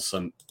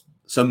Bengals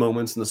some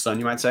moments in the sun,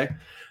 you might say.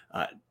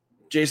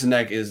 Jason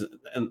Neck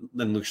and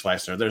Luke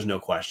Schleissner, there's no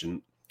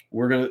question.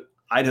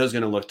 Idaho's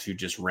going to look to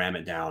just ram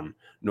it down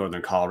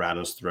Northern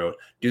Colorado's throat,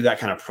 do that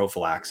kind of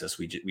prophylaxis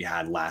we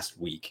had last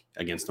week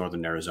against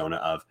Northern Arizona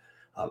of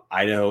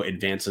Idaho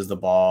advances the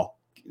ball,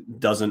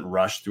 doesn't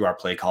rush through our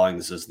play calling.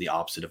 This is the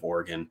opposite of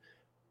Oregon.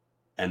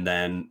 And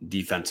then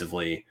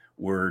defensively,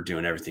 we're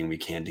doing everything we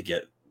can to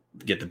get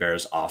the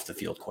Bears off the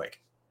field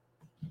quick.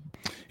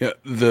 Yeah,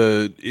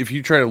 if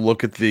you try to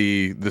look at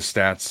the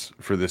stats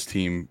for this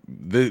team,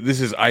 this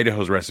is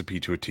Idaho's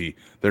recipe to a T.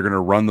 They're going to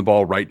run the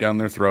ball right down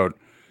their throat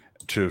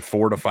to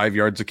 4 to 5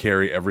 yards of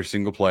carry every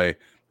single play.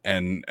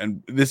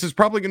 And this is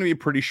probably going to be a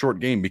pretty short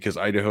game because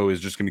Idaho is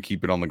just going to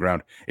keep it on the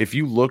ground. If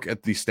you look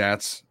at the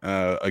stats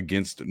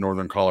against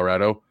Northern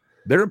Colorado,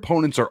 their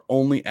opponents are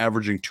only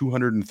averaging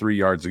 203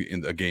 yards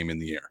in a game in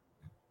the air.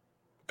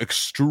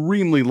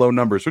 Extremely low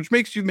numbers, which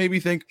makes you maybe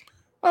think,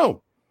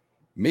 oh,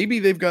 maybe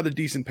they've got a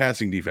decent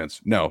passing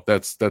defense. No,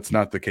 that's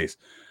not the case.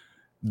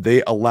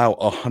 They allow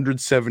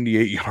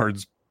 178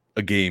 yards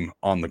a game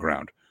on the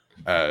ground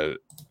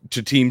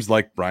to teams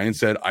like Brian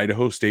said,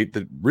 Idaho State,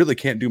 that really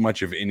can't do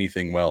much of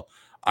anything well.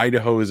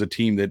 Idaho is a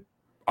team that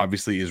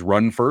obviously is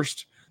run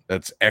first.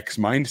 That's X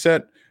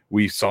mindset.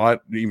 We saw it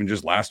even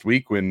just last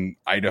week when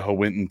Idaho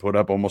went and put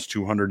up almost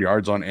 200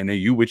 yards on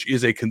NAU, which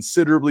is a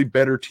considerably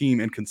better team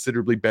and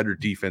considerably better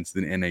defense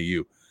than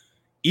NAU.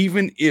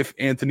 Even if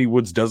Anthony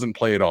Woods doesn't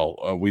play at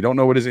all, we don't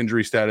know what his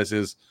injury status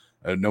is.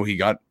 No, he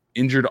got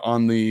injured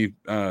on the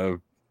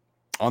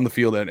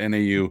field at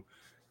NAU,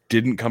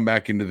 didn't come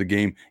back into the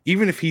game.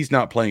 Even if he's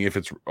not playing, if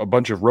it's a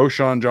bunch of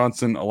Roschon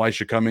Johnson,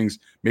 Elisha Cummings,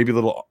 maybe a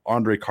little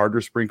Andre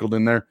Carter sprinkled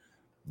in there,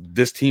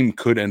 this team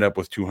could end up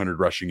with 200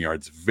 rushing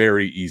yards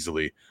very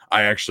easily.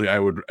 I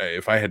would,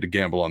 if I had to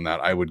gamble on that,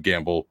 I would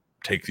gamble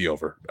take the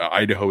over.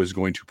 Idaho is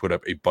going to put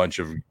up a bunch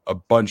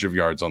of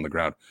yards on the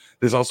ground.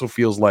 This also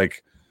feels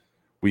like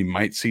we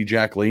might see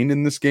Jack Lane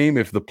in this game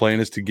if the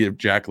plan is to give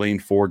Jack Lane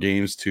 4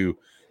 games to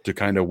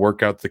kind of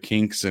work out the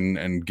kinks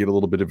and get a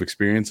little bit of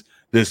experience.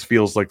 This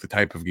feels like the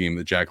type of game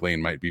that Jack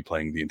Lane might be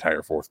playing the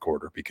entire fourth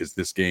quarter, because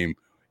this game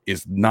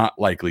is not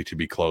likely to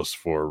be close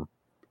for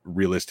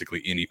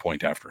realistically any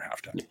point after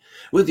halftime.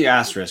 With the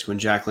asterisk, when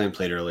Jack Lane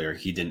played earlier,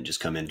 he didn't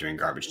just come in during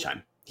garbage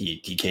time. He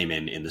came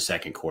in the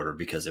second quarter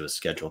because it was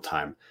scheduled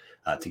time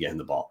to get him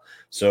the ball.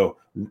 So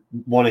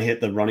want to hit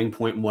the running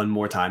point one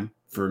more time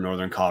for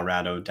Northern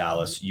Colorado,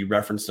 Dallas. You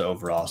referenced the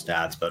overall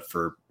stats, but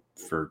for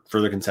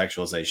further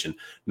contextualization,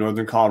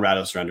 Northern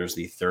Colorado surrenders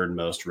the third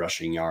most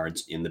rushing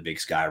yards in the Big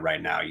Sky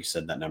right now. You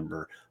said that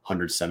number,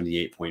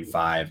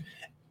 178.5.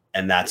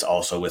 And that's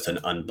also with an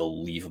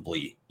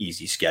unbelievably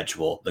easy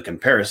schedule. The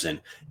comparison,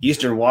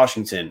 Eastern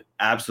Washington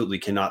absolutely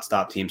cannot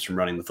stop teams from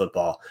running the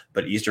football,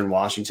 but Eastern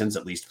Washington's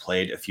at least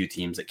played a few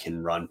teams that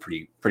can run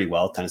pretty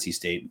well. Tennessee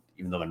State,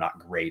 even though they're not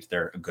great,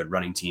 they're a good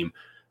running team.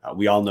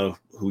 We all know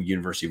who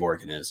University of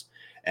Oregon is.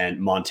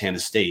 And Montana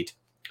State,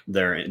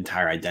 their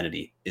entire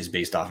identity is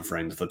based off of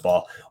running the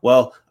football.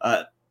 Well,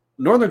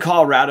 Northern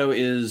Colorado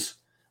is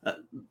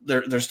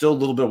they're still a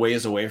little bit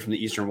ways away from the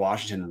Eastern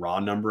Washington raw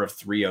number of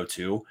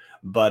 302,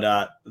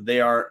 but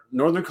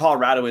Northern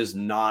Colorado is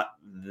not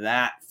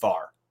that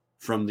far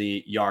from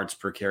the yards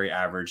per carry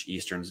average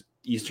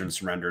Eastern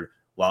surrendered,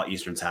 while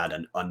Eastern's had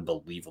an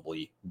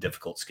unbelievably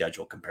difficult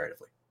schedule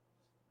comparatively.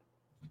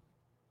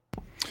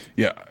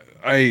 Yeah,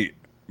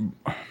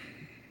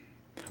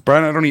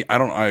 Brian,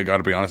 I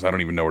gotta be honest, I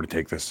don't even know where to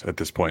take this at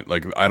this point.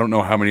 Like, I don't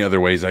know how many other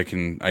ways I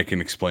can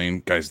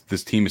explain. Guys,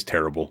 this team is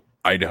terrible.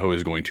 Idaho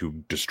is going to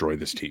destroy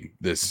this team.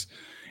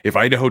 If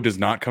Idaho does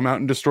not come out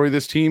and destroy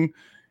this team,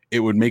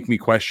 it would make me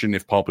question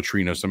if Paul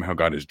Petrino somehow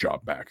got his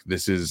job back.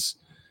 This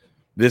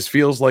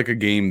feels like a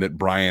game that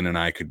Brian and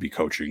I could be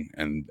coaching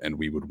and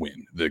we would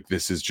win.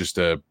 This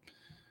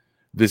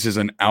is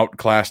an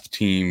outclassed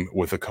team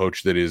with a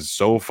coach that is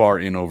so far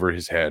in over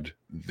his head.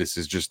 This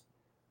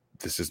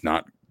is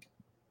not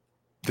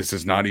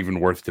even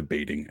worth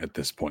debating at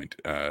this point.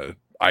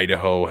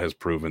 Idaho has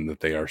proven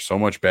that they are so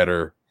much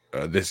better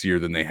this year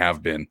than they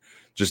have been,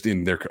 just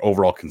in their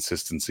overall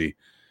consistency.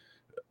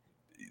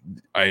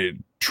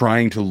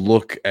 Trying to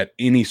look at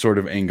any sort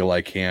of angle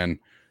I can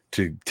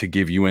to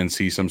give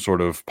UNC some sort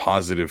of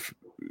positive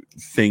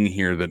thing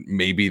here that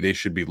maybe they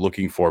should be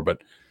looking for,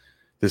 but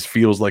this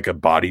feels like a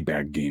body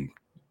bag game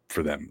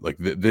for them. Like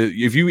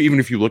if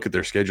you look at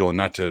their schedule, and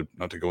not to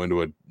go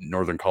into a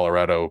Northern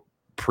Colorado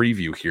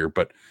preview here,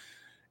 but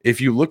if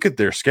you look at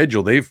their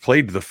schedule, they've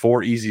played the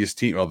 3 easiest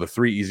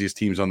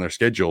teams on their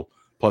schedule,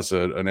 plus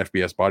an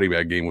FBS body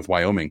bag game with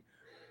Wyoming.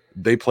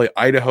 They play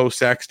Idaho,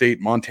 Sac State,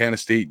 Montana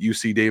State,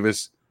 UC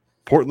Davis,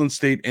 Portland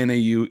State,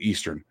 NAU,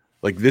 Eastern.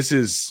 Like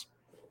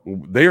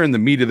they're in the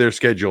meat of their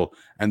schedule,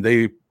 and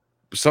they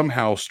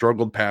somehow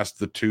struggled past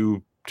the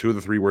two of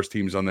the three worst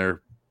teams on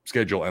their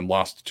schedule and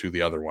lost to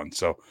the other one.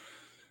 So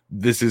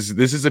this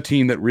is a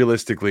team that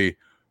realistically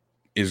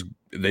is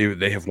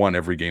they have won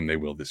every game they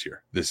will this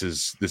year. This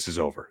is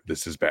over.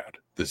 This is bad.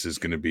 This is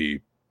going to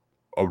be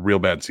a real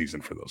bad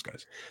season for those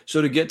guys.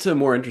 So to get to a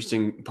more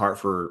interesting part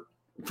for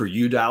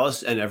you,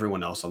 Dallas, and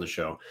everyone else on the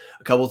show,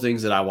 a couple of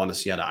things that I want to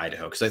see out of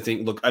Idaho, because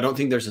I don't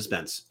think there's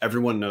suspense.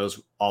 Everyone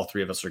knows all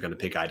three of us are going to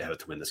pick Idaho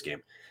to win this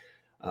game.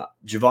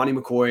 Giovanni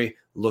McCoy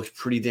looked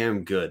pretty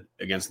damn good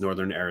against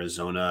Northern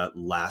Arizona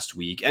last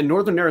week, and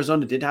Northern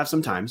Arizona did have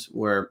some times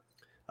where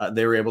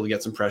they were able to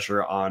get some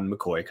pressure on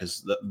McCoy,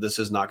 because this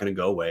is not going to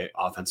go away.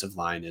 Offensive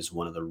line is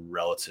one of the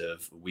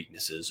relative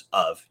weaknesses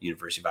of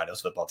University of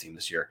Idaho's football team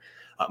this year.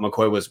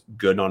 McCoy was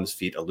good on his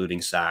feet,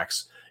 eluding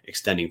sacks,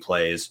 extending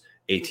plays.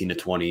 18 to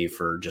 20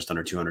 for just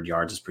under 200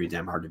 yards is pretty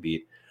damn hard to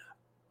beat.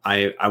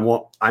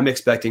 I'm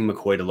expecting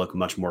McCoy to look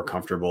much more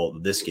comfortable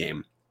this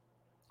game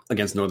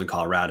against Northern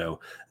Colorado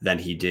than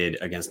he did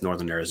against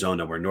Northern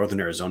Arizona, where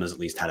Northern Arizona's at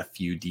least had a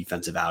few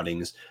defensive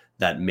outings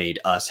that made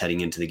us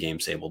heading into the game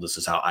say, well, this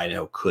is how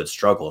Idaho could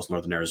struggle, as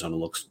Northern Arizona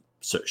looks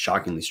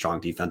shockingly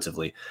strong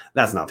defensively.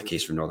 That's not the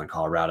case for Northern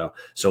Colorado.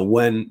 So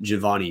when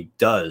Giovanni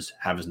does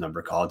have his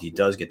number called, he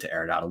does get to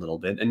air it out a little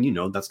bit. And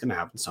that's going to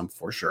happen some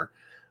for sure.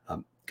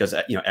 Because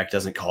Eck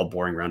doesn't call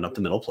boring round up the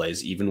middle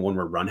plays. Even when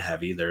we're run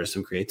heavy, there is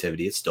some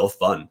creativity. It's still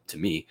fun to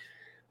me.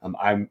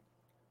 I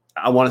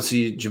want to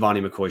see Giovanni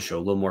McCoy show a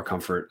little more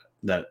comfort,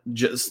 that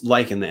just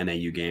like in the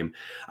NAU game.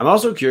 I'm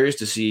also curious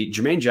to see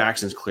Jermaine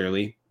Jackson's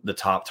clearly the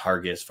top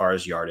target as far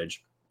as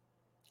yardage.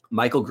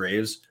 Michael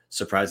Graves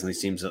surprisingly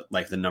seems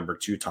like the number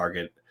 2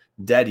 target,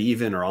 dead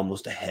even or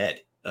almost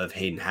ahead of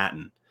Hayden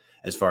Hatton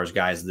as far as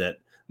guys that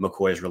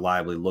McCoy is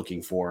reliably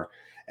looking for.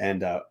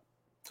 And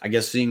I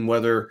guess seeing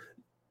whether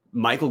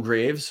Michael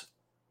Graves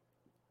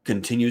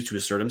continues to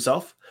assert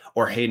himself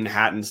or Hayden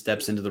Hatton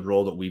steps into the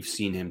role that we've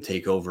seen him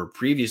take over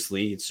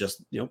previously. It's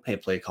just, hey,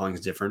 play calling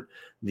is different.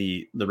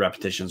 The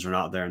repetitions are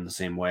not there in the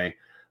same way.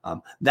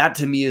 That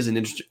to me is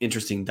an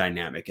interesting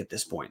dynamic at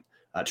this point.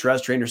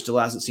 Terez Traynor still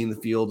hasn't seen the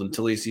field.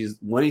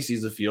 When he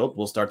sees the field,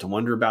 we'll start to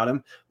wonder about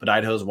him. But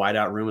Idaho's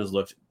wideout room has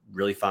looked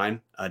really fine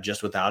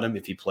just without him.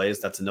 If he plays,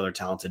 that's another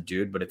talented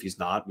dude. But if he's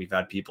not, we've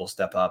had people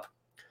step up.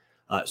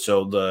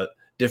 So the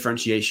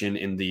differentiation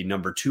in the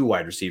number 2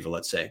 wide receiver,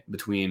 let's say,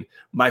 between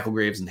Michael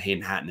Graves and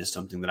Hayden Hatton is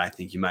something that I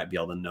think you might be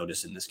able to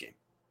notice in this game.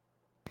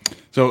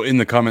 So in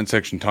the comment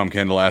section, Tom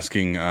Kendall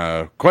asking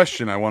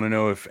question, I want to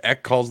know if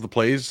Eck calls the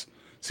plays.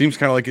 Seems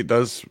kind of like he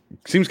does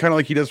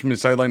from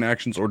his sideline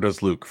actions, or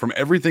does Luke? From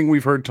everything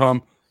we've heard,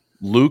 Tom,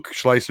 Luke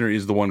Schleisner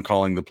is the one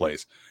calling the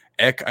plays.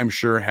 Eck, I'm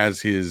sure, has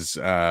his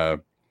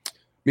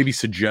maybe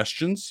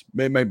suggestions.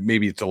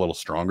 Maybe it's a little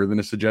stronger than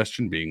a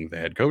suggestion, being the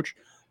head coach.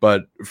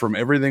 But from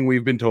everything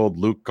we've been told,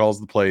 Luke calls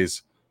the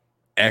plays.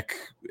 Eck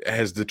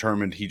has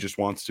determined he just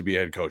wants to be a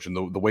head coach.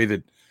 And the way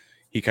that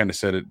he kind of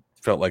said it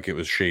felt like it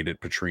was shade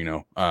at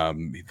Petrino.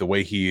 The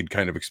way he had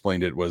kind of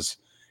explained it was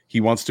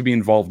he wants to be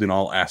involved in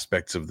all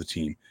aspects of the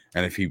team.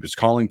 And if he was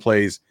calling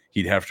plays,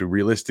 he'd have to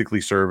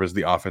realistically serve as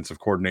the offensive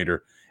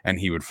coordinator, and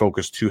he would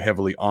focus too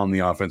heavily on the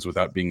offense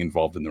without being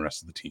involved in the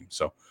rest of the team.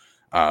 So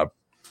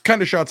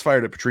kind of shots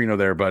fired at Petrino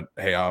there, but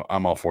hey,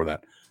 I'm all for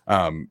that.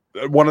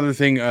 One other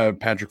thing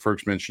Patrick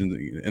Ferks mentioned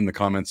in the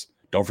comments,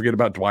 don't forget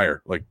about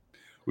Dwyer. Like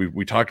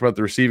we talked about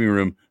the receiving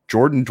room.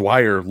 Jordan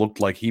Dwyer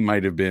looked like he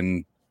might have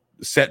been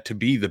set to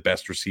be the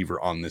best receiver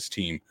on this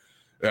team.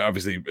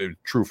 Obviously, a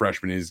true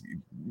freshman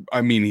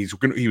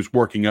he was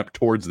working up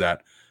towards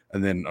that,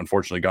 and then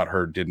unfortunately got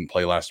hurt, didn't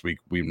play last week.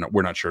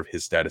 We're not sure of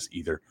his status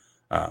either.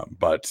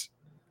 But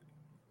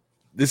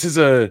this is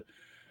a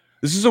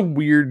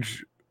weird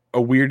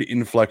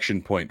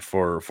inflection point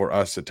for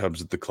us at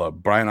Tubbs at the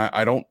Club. Brian,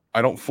 I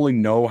don't fully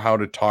know how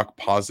to talk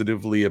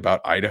positively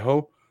about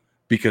Idaho,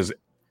 because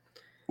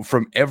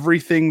from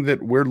everything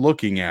that we're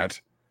looking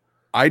at,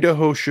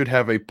 Idaho should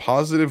have a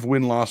positive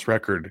win-loss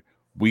record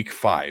week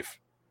 5.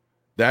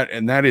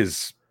 That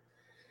is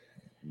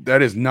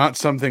not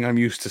something I'm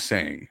used to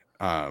saying,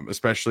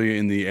 especially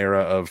in the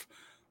era of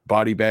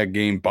body bag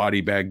game,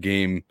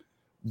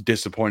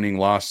 disappointing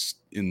loss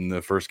in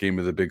the first game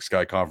of the Big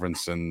Sky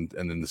Conference, and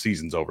then the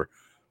season's over.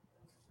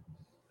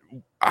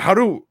 I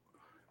don't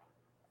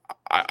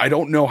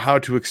know how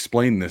to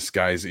explain this,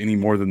 guys, any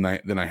more than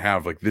I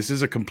have. Like, this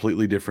is a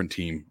completely different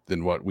team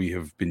than what we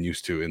have been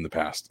used to in the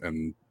past,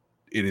 and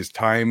it is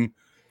time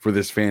for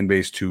this fan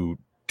base to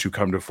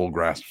come to full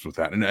grasp with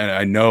that. And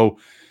I know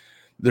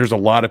there's a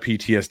lot of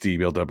PTSD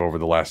built up over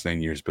the last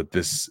 9 years, but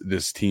this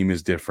team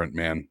is different,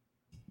 man.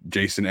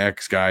 Jason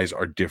Eck's guys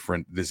are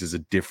different. This is a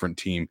different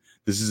team.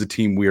 This is a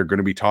team we are going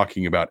to be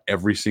talking about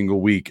every single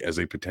week as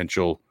a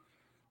potential,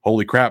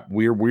 holy crap,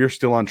 we're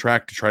still on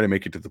track to try to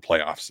make it to the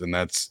playoffs. And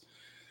that's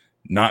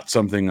not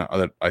something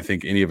that I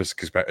think any of us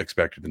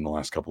expected in the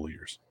last couple of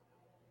years.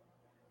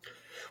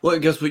 Well, I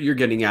guess what you're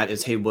getting at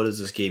is, hey, what does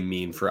this game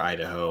mean for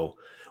Idaho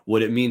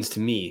What it means to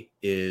me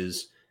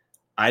is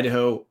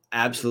Idaho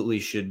absolutely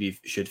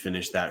should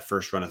finish that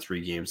first run of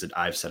 3 games that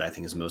I've said I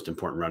think is the most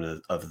important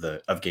run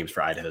of games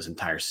for Idaho's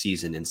entire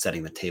season and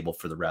setting the table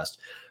for the rest.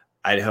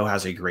 Idaho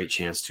has a great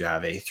chance to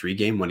have a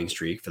 3-game winning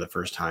streak for the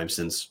first time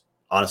since,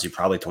 honestly,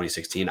 probably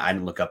 2016. I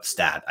didn't look up the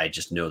stat. I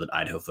just know that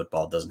Idaho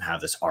football doesn't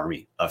have this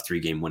army of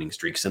 3-game winning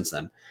streaks since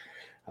then.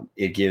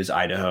 It gives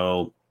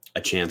Idaho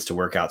a chance to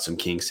work out some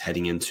kinks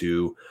heading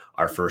into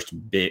our first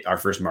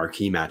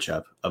marquee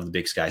matchup of the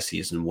Big Sky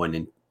season,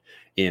 one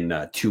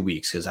in 2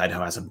 weeks, because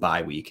Idaho has a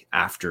bye week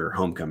after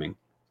homecoming.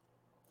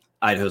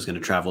 Idaho is going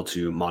to travel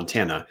to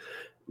Montana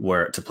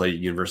to play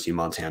University of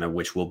Montana,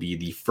 which will be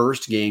the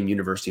first game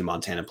University of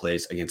Montana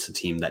plays against a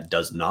team that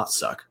does not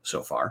suck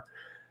so far.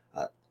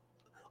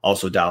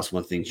 Also, Dallas,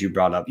 one of the things you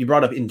brought up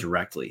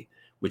indirectly,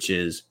 which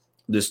is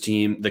this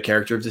team, the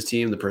character of this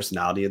team, the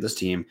personality of this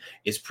team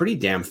is pretty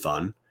damn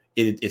fun.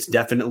 It's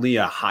definitely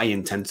a high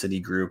intensity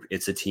group.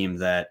 It's a team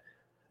that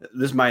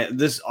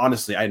this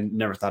honestly, I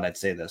never thought I'd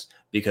say this,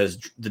 because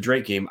the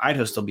Drake game,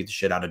 Idaho still beat the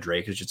shit out of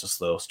Drake. It's just a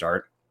slow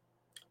start.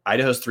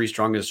 Idaho's 3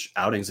 strongest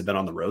outings have been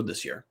on the road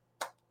this year.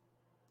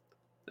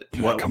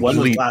 When was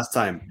the last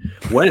time?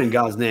 When in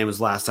God's name was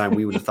the last time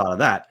we would have thought of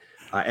that?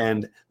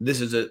 And this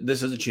is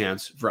a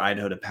chance for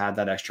Idaho to pad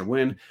that extra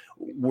win.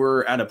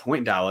 We're at a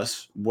point,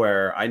 Dallas,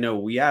 where I know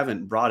we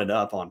haven't brought it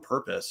up on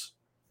purpose.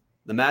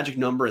 The magic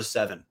number is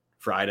 7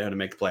 for Idaho to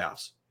make the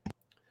playoffs.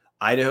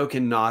 Idaho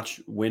can notch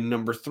win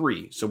number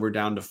 3, so we're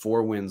down to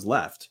 4 wins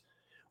left,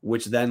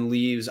 which then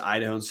leaves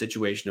Idaho in a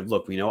situation of,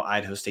 look, we know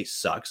Idaho State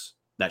sucks.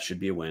 That should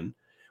be a win.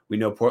 We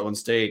know Portland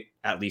State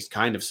at least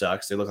kind of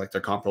sucks. They look like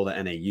they're comparable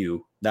to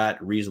NAU.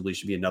 That reasonably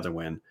should be another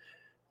win.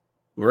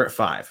 We're at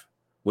 5,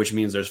 which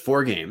means there's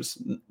 4 games: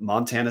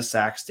 Montana,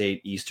 Sac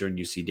State, Eastern,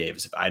 UC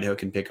Davis. If Idaho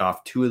can pick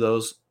off 2 of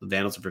those, the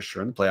Vandals are for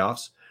sure in the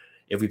playoffs.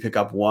 If we pick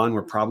up 1,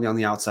 we're probably on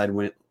the outside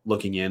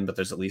looking in, but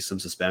there's at least some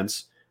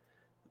suspense.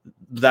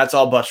 That's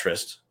all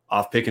buttressed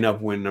off picking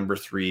up win number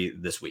 3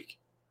 this week.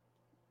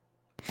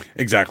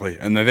 Exactly.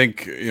 And I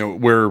think,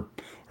 we're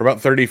about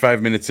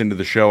 35 minutes into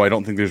the show. I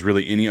don't think there's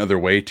really any other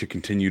way to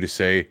continue to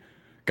say,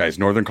 guys,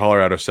 Northern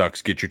Colorado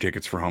sucks. Get your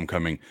tickets for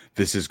homecoming.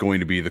 This is going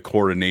to be the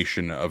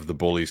coronation of the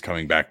bullies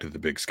coming back to the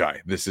Big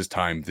Sky. This is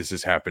time. This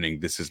is happening.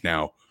 This is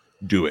now.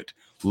 Do it.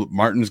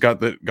 Martin's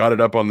got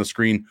it up on the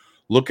screen.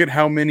 Look at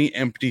how many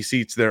empty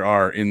seats there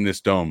are in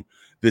this dome.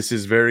 This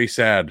is very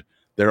sad.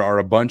 There are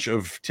a bunch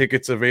of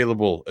tickets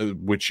available,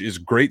 which is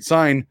a great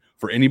sign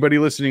for anybody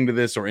listening to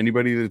this, or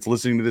anybody that's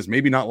listening to this,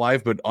 maybe not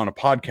live, but on a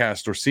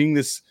podcast, or seeing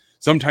this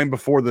sometime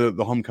before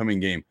the homecoming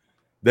game.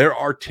 There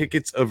are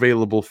tickets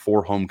available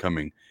for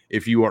homecoming.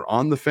 If you are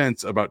on the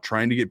fence about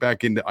trying to get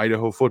back into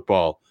Idaho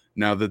football,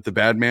 now that the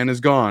bad man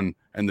is gone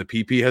and the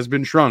PP has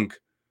been shrunk,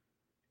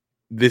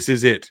 this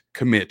is it.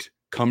 Commit.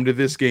 Come to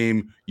this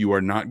game. You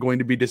are not going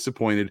to be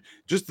disappointed.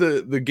 Just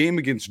the game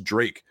against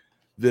Drake.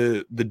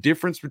 The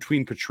difference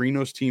between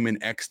Petrino's team and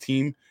Eck's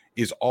team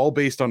is all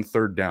based on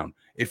third down.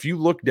 If you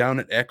look down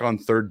at Eck on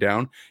third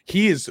down,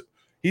 he's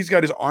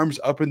got his arms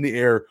up in the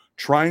air,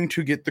 trying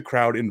to get the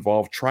crowd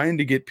involved, trying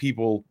to get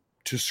people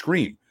to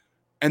scream.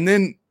 And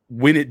then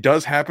when it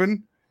does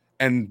happen,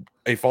 and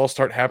a false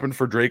start happened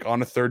for Drake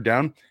on a third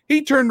down,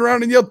 he turned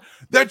around and yelled,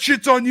 "That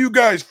shit's on you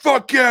guys.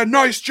 Fuck yeah,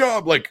 nice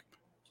job." Like,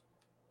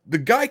 the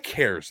guy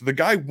cares. The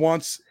guy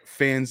wants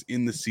fans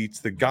in the seats.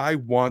 The guy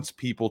wants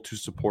people to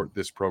support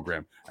this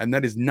program. And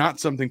that is not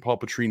something Paul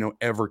Petrino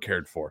ever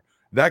cared for.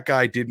 That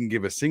guy didn't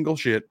give a single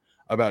shit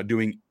about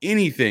doing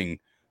anything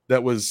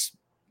that was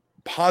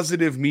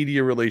positive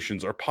media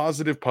relations or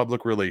positive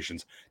public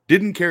relations.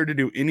 Didn't care to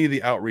do any of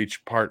the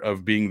outreach part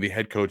of being the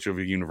head coach of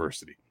a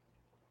university.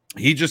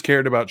 He just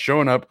cared about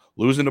showing up,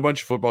 losing a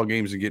bunch of football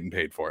games, and getting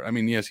paid for it. I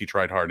mean, yes, he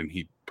tried hard, and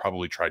he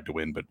probably tried to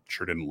win, but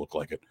sure didn't look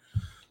like it.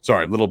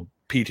 Sorry, little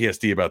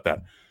PTSD about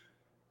that.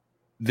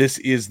 This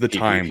is the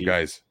time,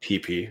 guys.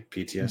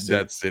 PTSD.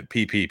 That's it.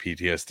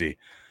 PTSD.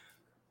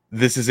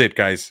 This is it,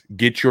 guys.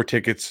 Get your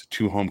tickets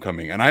to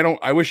homecoming. And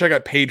I wish I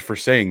got paid for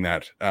saying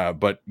that,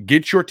 but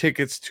get your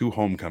tickets to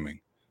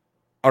homecoming.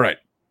 All right.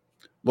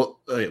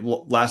 Well,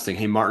 last thing.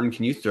 Hey, Martin,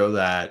 can you throw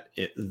that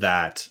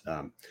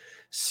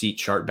seat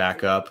chart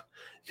back up?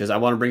 Because I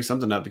want to bring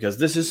something up, because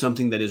this is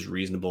something that is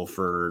reasonable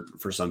for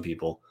some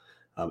people.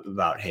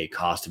 About, hey,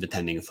 cost of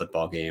attending a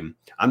football game.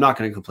 I'm not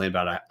going to complain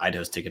about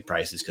Idaho's ticket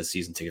prices, because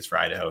season tickets for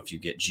Idaho, if you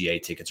get GA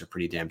tickets, are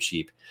pretty damn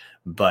cheap.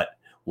 But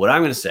what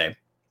I'm going to say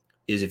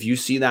is, if you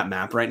see that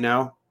map right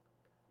now,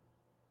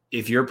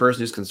 if you're a person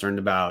who's concerned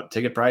about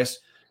ticket price,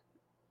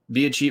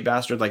 be a cheap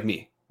bastard like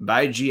me.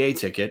 Buy a GA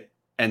ticket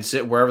and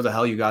sit wherever the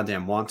hell you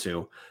goddamn want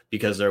to,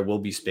 because there will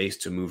be space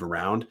to move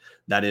around.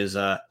 That is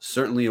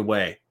certainly a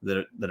way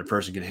that a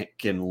person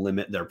can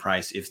limit their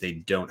price if they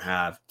don't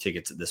have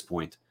tickets at this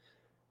point.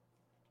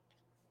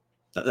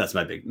 That's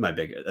my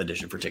big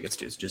addition for tickets,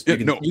 dudes. Just you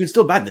can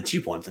still buy the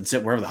cheap ones and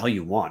sit wherever the hell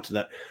you want.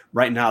 That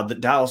right now,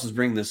 that Dallas is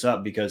bringing this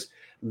up because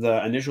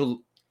the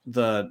initial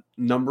the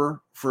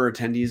number for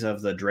attendees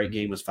of the Drake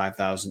game was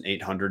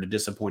 5,800, a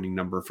disappointing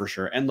number for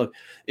sure. And look,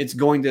 it's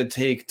going to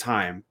take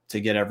time to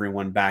get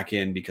everyone back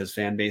in because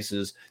fan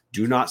bases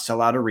do not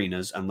sell out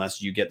arenas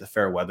unless you get the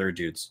fair weather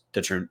dudes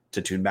to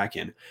tune back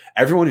in.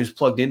 Everyone who's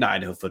plugged into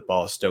Idaho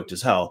football is stoked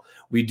as hell.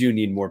 We do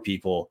need more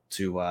people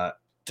to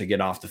get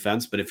off the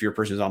fence. But if you're a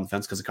person who's on the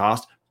fence because of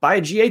cost, buy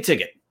a GA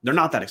ticket. They're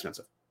not that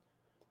expensive.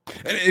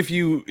 And if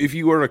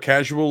you are a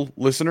casual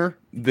listener,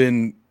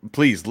 then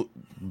please,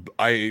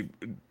 I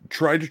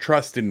try to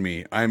trust in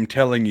me. I'm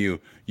telling you,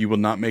 you will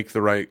not make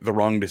the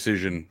wrong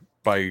decision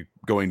by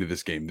going to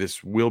this game.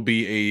 This will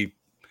be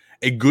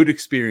a good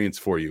experience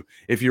for you.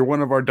 If you're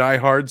one of our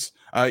diehards,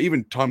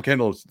 even Tom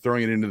Kendall is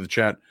throwing it into the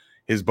chat.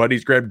 His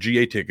buddies grabbed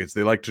GA tickets.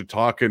 They like to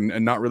talk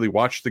and not really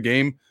watch the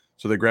game,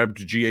 so they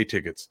grabbed GA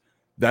tickets.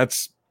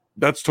 That's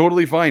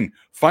totally fine.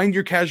 Find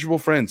your casual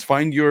friends.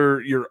 Find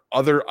your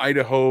other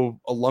Idaho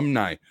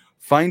alumni.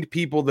 Find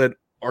people that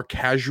are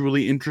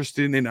casually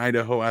interested in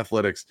Idaho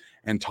athletics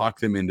and talk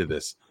them into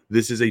this.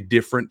 This is a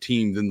different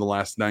team than the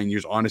last 9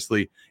 years.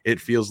 Honestly, it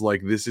feels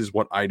like this is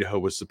what Idaho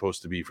was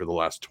supposed to be for the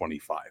last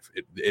 25.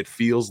 It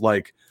feels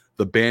like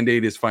the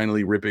Band-Aid is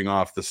finally ripping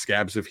off. The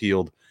scabs have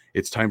healed.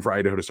 It's time for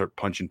Idaho to start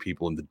punching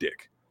people in the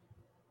dick.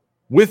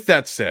 With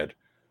that said,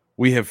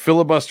 we have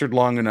filibustered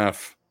long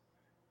enough.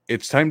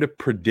 It's time to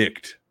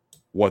predict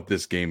what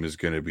this game is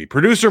going to be.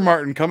 Producer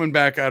Martin coming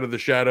back out of the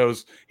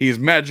shadows. He's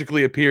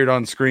magically appeared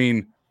on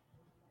screen.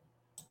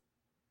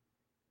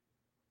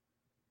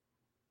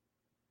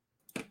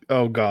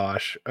 Oh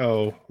gosh.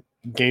 Oh,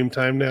 game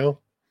time now?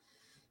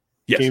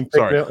 Yes, Game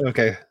sorry. now?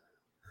 Okay.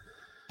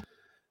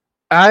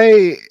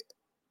 I'm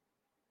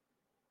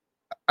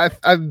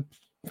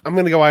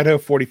going to go Idaho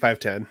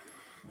 45-10.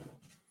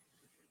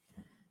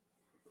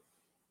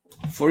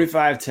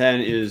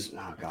 45-10 is,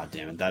 oh god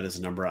damn it, that is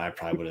a number I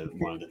probably would have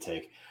wanted to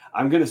take.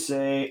 I'm gonna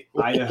say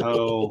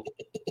Idaho.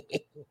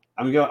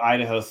 I'm gonna go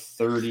Idaho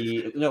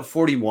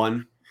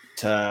 41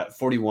 to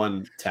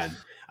 41-10.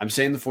 I'm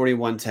saying the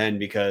 41-10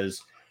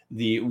 because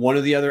one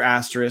of the other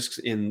asterisks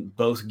in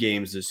both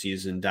games this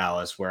season,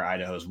 Dallas, where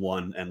Idaho's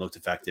won and looked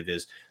effective,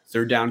 is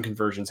third down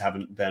conversions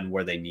haven't been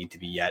where they need to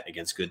be yet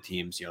against good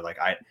teams. You know, like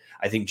I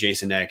think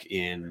Jason Eck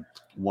in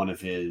one of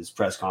his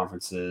press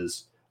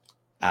conferences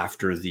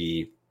after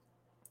the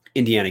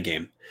Indiana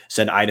game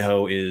said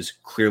Idaho is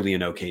clearly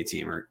an okay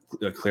team, or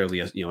clearly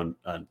a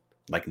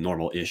like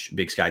normal-ish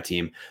Big Sky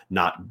team,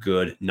 not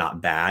good, not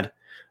bad.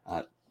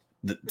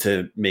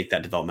 To make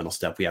that developmental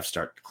step, we have to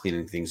start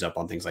cleaning things up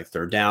on things like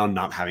third down,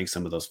 not having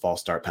some of those false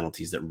start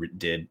penalties that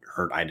did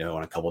hurt Idaho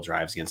on a couple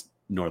drives against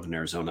Northern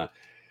Arizona.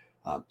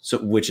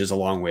 Which is a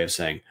long way of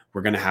saying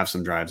we're going to have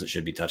some drives that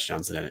should be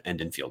touchdowns that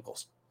end in field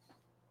goals.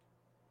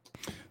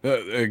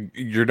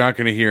 You're not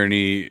going to hear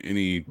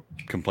any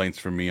complaints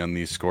from me on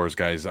these scores,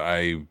 guys.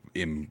 I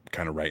am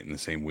kind of right in the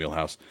same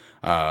wheelhouse.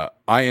 I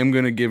am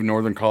going to give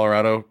Northern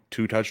Colorado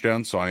 2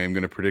 touchdowns, so I am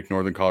going to predict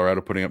Northern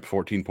Colorado putting up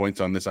 14 points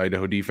on this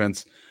Idaho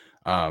defense.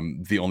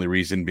 The only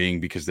reason being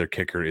because their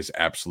kicker is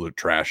absolute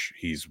trash.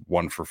 He's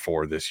 1 for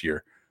 4 this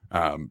year.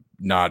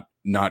 Not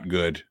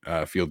good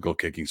field goal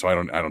kicking, so I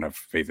don't have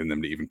faith in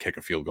them to even kick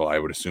a field goal. I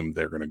would assume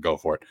they're going to go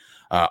for it.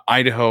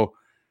 Idaho.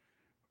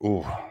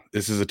 Ooh,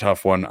 this is a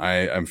tough one.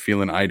 I'm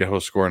feeling Idaho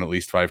scoring at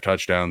least 5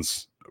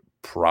 touchdowns,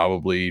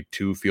 probably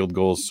 2 field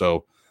goals.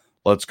 So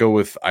let's go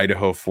with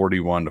Idaho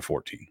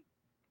 41-14.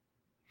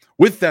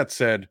 With that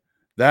said,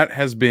 that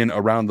has been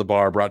Around the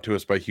Bar, brought to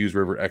us by Hughes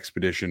River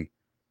Expedition.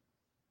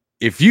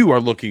 If you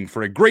are looking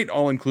for a great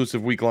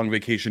all-inclusive week-long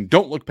vacation,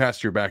 don't look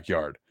past your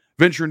backyard.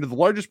 Venture into the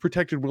largest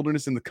protected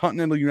wilderness in the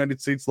continental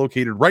United States,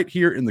 located right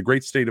here in the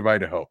great state of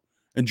Idaho.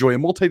 Enjoy a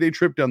multi-day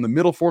trip down the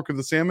Middle Fork of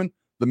the Salmon,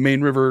 the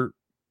main river.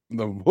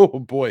 Oh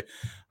boy,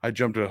 I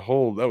jumped a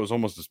hole. That was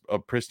almost a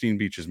pristine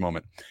beaches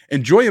moment.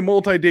 Enjoy a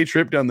multi-day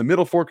trip down the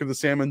Middle Fork of the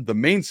Salmon, the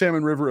main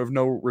salmon river of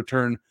no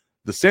return,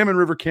 the Salmon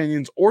River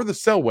Canyons, or the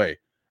Selway.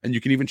 And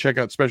you can even check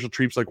out special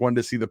trips like one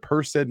to see the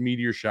Perseid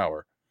meteor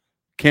shower.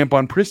 Camp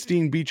on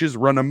pristine beaches,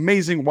 run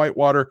amazing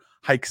whitewater,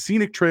 hike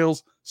scenic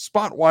trails,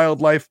 spot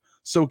wildlife,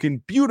 soak in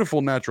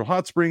beautiful natural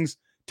hot springs,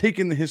 take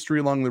in the history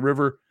along the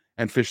river,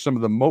 and fish some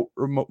of the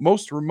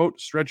most remote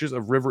stretches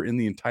of river in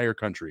the entire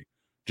country.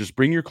 Just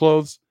bring your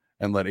clothes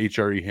and let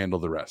HRE handle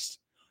the rest.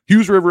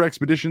 Hughes River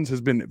Expeditions has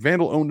been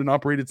Vandal owned and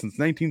operated since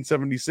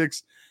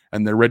 1976,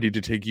 and they're ready to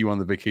take you on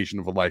the vacation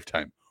of a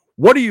lifetime.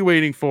 What are you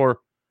waiting for?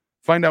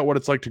 Find out what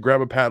it's like to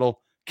grab a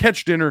paddle,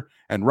 catch dinner,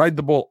 and ride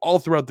the bull all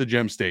throughout the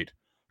Gem State.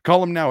 Call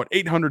them now at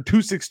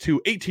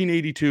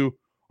 800-262-1882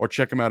 or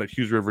check them out at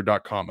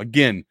hughesriver.com.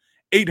 Again,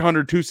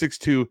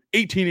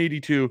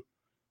 800-262-1882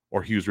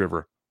 or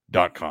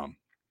hughesriver.com.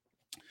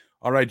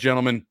 All right,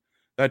 gentlemen,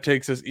 that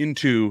takes us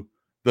into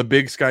the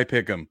Big Sky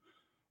Pick'em.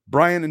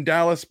 Brian and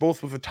Dallas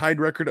both with a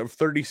tied record of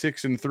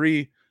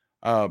 36-3.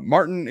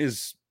 Martin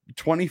is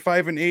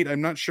 25-8.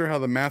 I'm not sure how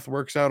the math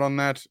works out on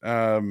that.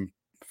 I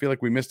feel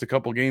like we missed a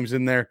couple games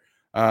in there.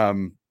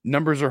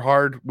 Numbers are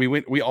hard.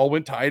 We all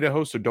went to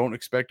Idaho, so don't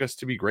expect us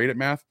to be great at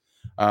math.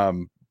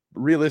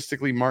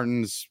 Realistically,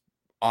 Martin's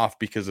off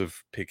because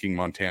of picking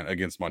Montana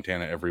against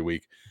Montana every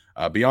week.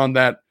 Beyond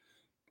that,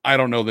 I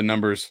don't know the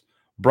numbers.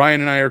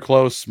 Brian and I are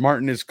close.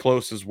 Martin is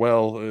close as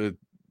well.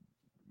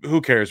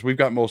 Who cares? We've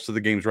got most of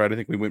the games right. I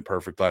think we went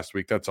perfect last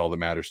week. That's all that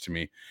matters to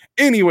me.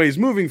 Anyways,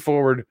 moving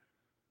forward,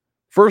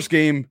 first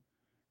game,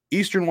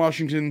 Eastern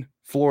Washington,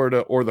 Florida,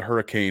 or the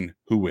Hurricane.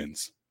 Who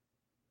wins?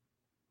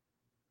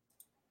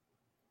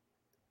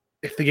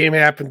 If the game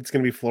happens, it's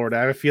going to be Florida.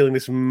 I have a feeling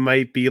this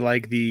might be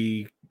like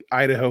the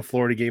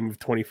Idaho-Florida game of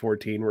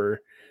 2014,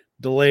 where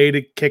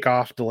delayed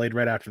kickoff, delayed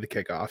right after the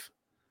kickoff.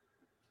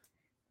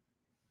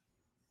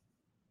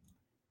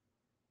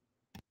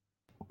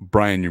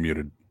 Brian, you're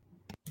muted.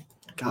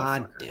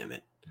 God damn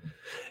it.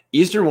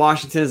 Eastern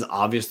Washington is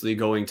obviously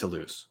going to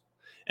lose,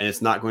 and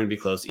it's not going to be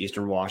close.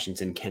 Eastern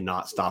Washington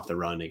cannot stop the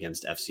run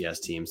against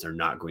FCS teams. They're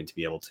not going to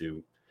be able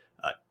to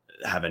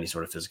have any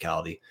sort of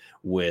physicality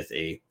with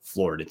a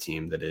Florida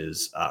team that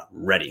is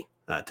ready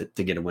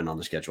to get a win on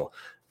the schedule.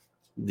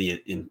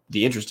 The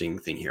interesting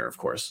thing here, of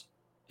course,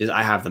 is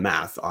I have the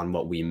math on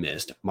what we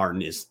missed.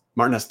 Martin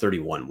has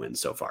 31 wins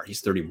so far.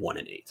 He's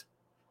 31-8.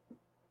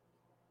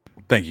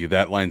 Thank you.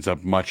 That lines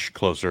up much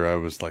closer. I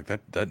was like,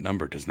 that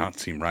number does not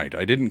seem right.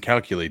 I didn't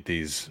calculate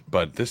these,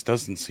 but this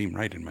doesn't seem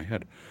right in my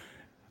head.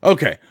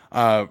 Okay.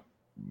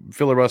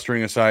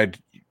 Filibustering aside,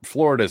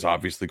 Florida is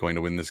obviously going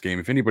to win this game.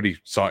 If anybody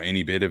saw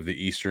any bit of the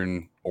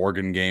Eastern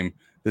Oregon game,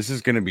 this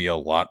is going to be a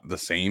lot the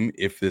same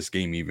if this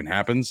game even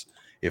happens.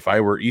 If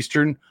I were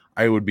Eastern,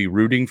 I would be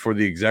rooting for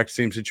the exact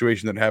same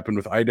situation that happened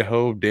with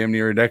Idaho damn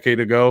near a decade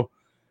ago.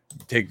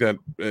 Take that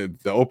the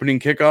opening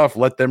kickoff,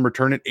 let them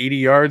return it 80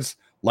 yards,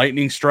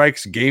 lightning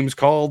strikes, game's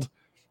called,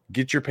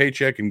 get your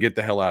paycheck and get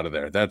the hell out of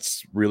there.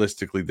 That's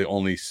realistically the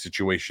only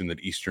situation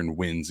that Eastern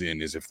wins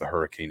in, is if the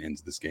Hurricane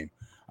ends this game.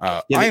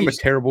 I am a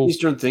terrible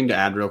Eastern thing to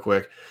add real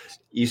quick.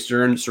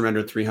 Eastern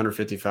surrendered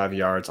 355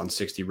 yards on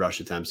 60 rush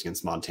attempts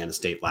against Montana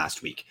State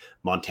last week.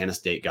 Montana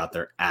State got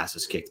their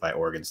asses kicked by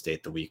Oregon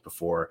State the week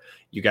before.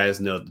 You guys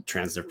know the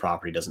transitive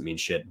property doesn't mean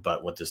shit,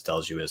 but what this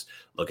tells you is,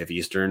 look, if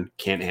Eastern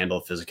can't handle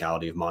the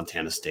physicality of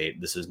Montana State,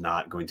 this is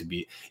not going to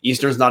be –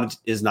 Eastern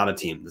is not a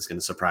team that's going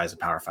to surprise a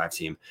Power 5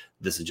 team.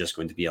 This is just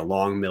going to be a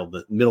long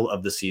middle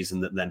of the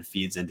season that then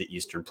feeds into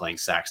Eastern playing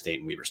Sac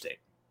State and Weber State.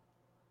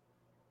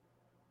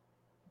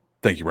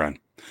 Thank you, Brian.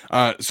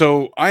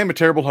 So I am a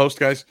terrible host,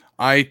 guys.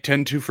 I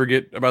tend to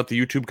forget about the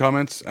YouTube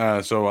comments.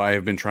 So I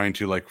have been trying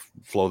to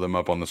flow them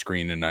up on the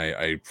screen and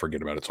I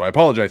forget about it. So I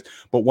apologize.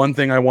 But one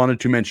thing I wanted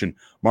to mention,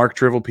 Mark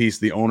Trivelpiece,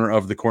 the owner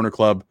of the Corner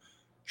Club,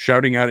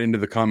 shouting out into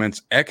the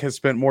comments, Eck has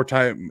spent more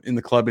time in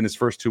the club in his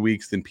first 2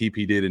 weeks than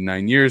PP did in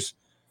 9 years.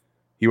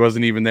 He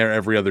wasn't even there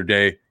every other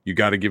day. You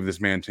got to give this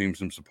man team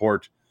some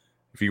support.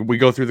 We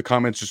go through the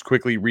comments just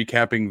quickly,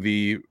 recapping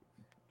the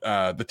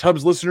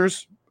Tubbs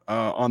listeners,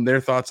 on their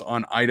thoughts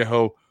on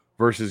Idaho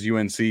versus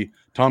UNC.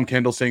 Tom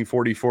Kendall saying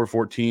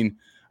 44-14.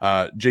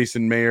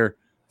 Jason Mayer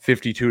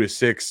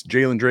 52-6.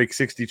 Jalen Drake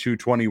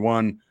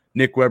 62-21.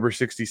 Nick Weber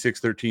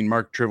 66-13.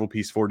 Mark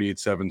Trivelpiece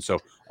 48-7. So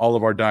all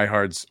of our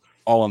diehards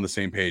all on the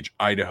same page.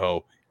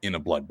 Idaho in a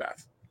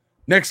bloodbath.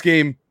 Next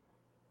game,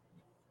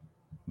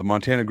 the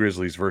Montana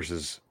Grizzlies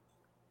versus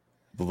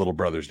the Little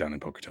Brothers down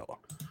in Pocatello.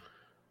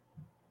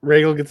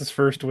 Regal gets his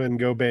first win.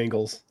 Go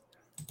Bengals.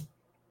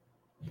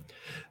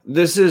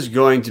 This is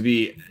going to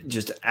be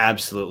just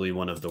absolutely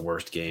one of the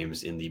worst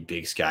games in the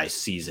Big Sky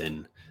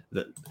season.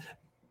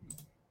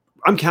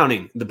 I'm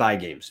counting the bye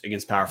games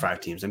against Power 5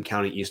 teams. I'm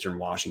counting Eastern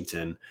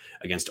Washington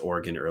against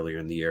Oregon earlier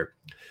in the year.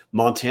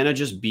 Montana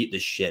just beat the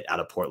shit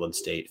out of Portland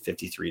State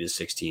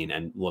 53-16.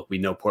 And look, we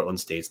know Portland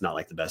State's not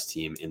like the best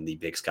team in the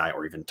Big Sky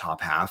or even top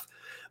half,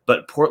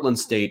 but Portland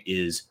State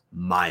is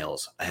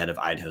miles ahead of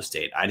Idaho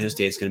State. Idaho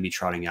State's going to be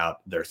trotting out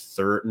their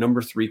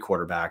number 3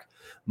 quarterback.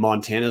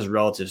 Montana's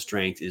relative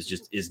strength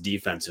is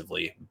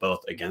defensively, both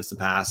against the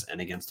pass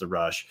and against the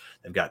rush.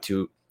 They've got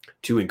two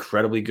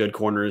incredibly good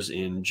corners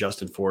in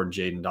Justin Ford and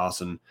Jaden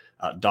Dawson.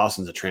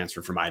 Dawson's a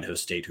transfer from Idaho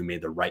State who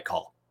made the right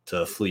call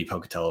to flee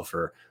Pocatello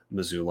for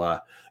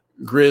Missoula.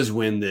 Grizz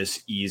win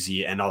this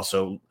easy, and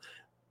also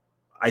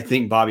I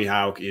think Bobby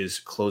Hauck is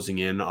closing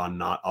in on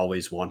not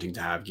always wanting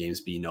to have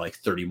games be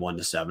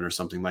 31-7 or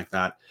something like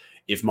that.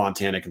 If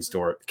Montana can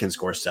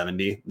score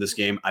 70 this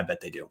game, I bet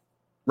they do.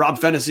 Rob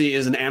Fennessy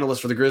is an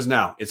analyst for the Grizz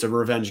now. It's a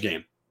revenge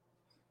game.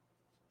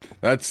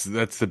 That's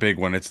the big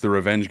one. It's the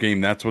revenge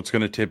game. That's what's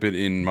going to tip it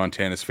in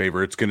Montana's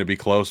favor. It's going to be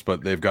close,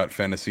 but they've got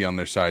Fennessy on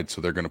their side,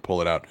 so they're going to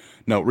pull it out.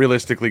 No,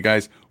 realistically,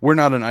 guys, we're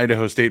not an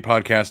Idaho State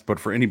podcast, but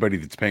for anybody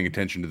that's paying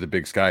attention to the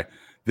Big Sky,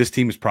 this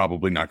team is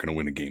probably not going to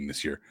win a game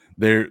this year.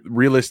 They're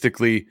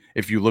realistically,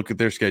 if you look at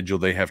their schedule,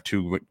 they have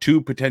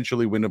two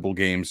potentially winnable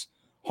games.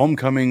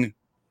 Homecoming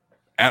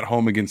at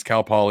home against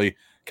Cal Poly.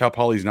 Cal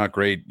Poly's not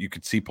great. You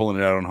could see pulling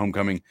it out on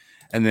homecoming.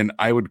 And then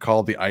I would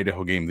call the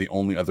Idaho game the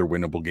only other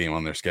winnable game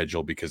on their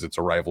schedule because it's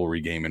a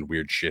rivalry game and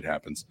weird shit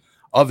happens.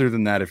 Other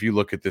than that, if you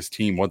look at this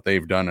team, what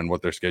they've done and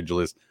what their schedule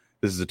is,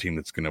 this is a team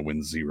that's going to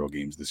win 0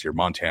 games this year.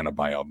 Montana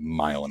by 1.5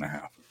 miles.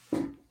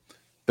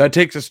 That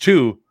takes us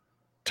to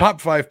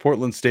top 5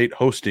 Portland State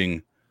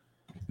hosting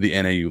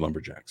the NAU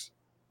Lumberjacks.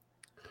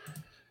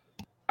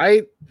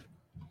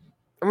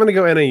 I'm gonna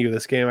go NAU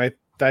this game. I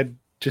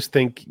just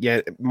think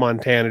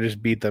Montana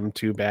just beat them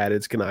too bad.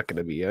 It's not going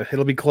to be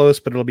it'll be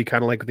close, but it'll be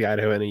kind of like what the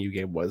Idaho NAU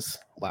game was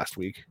last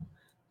week.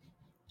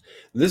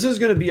 This is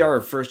going to be our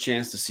first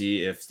chance to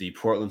see if the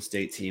Portland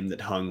State team that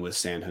hung with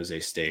San Jose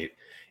State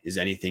is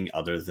anything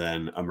other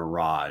than a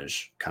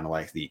mirage, kind of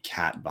like the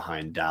cat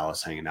behind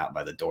Dallas hanging out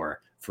by the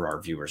door for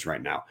our viewers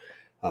right now.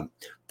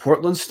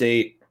 Portland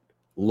State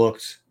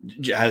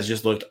has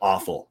just looked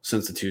awful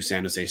since the 2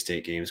 San Jose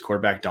State games.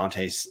 Quarterback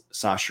Dante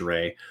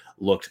Sachere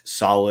looked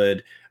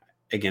solid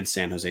against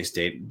San Jose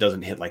State.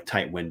 Doesn't hit like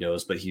tight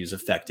windows, but he was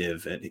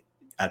effective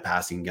at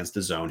passing against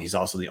the zone. He's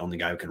also the only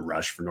guy who can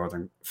rush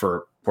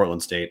for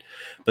Portland State.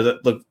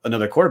 But look,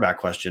 another quarterback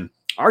question.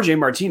 RJ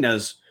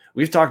Martinez,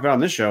 we've talked about on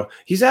this show.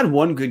 He's had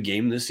one good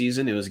game this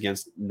season. It was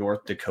against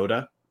North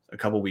Dakota a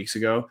couple weeks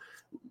ago.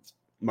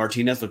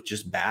 Martinez looked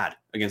just bad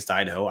against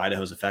Idaho.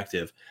 Idaho's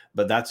effective,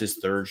 but that's his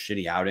third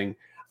shitty outing.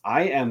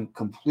 I am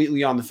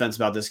completely on the fence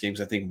about this game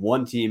because I think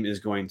one team is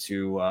going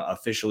to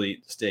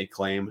officially stake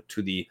claim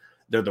to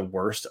they're the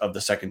worst of the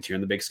second tier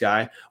in the Big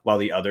Sky, while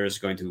the other is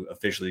going to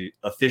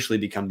officially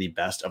become the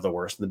best of the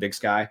worst in the Big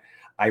Sky.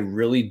 I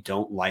really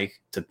don't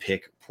like to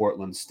pick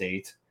Portland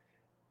State,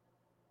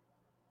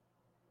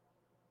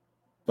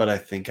 but I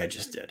think I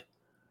just did.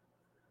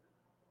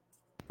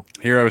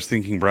 Here I was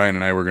thinking Brian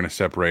and I were going to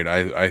separate.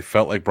 I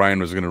felt like Brian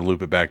was going to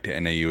loop it back to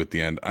NAU at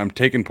the end. I'm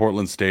taking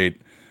Portland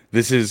State.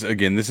 This is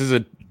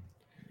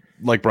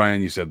like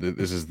Brian, you said,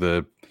 this is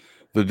the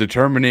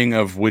determining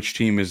of which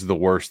team is the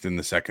worst in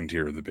the second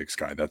tier of the Big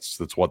Sky. That's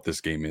what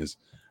this game is.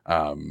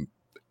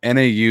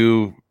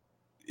 NAU,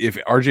 if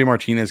RJ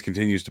Martinez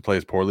continues to play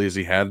as poorly as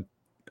he had,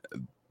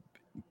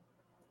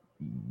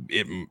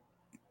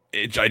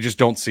 I just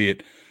don't see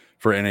it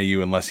for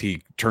NAU unless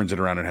he turns it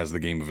around and has the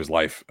game of his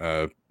life.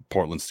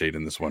 Portland State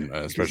in this one,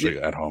 especially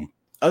at home.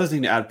 Other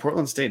thing to add,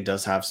 Portland State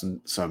does have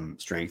some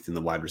strength in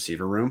the wide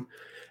receiver room.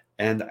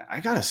 And I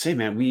got to say,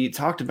 man, we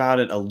talked about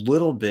it a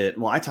little bit.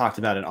 Well, I talked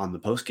about it on the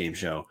post-game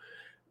show.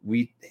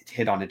 We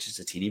hit on it just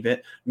a teeny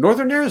bit.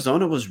 Northern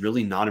Arizona was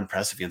really not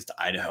impressive against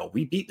Idaho.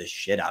 We beat the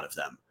shit out of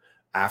them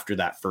after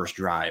that first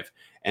drive.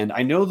 And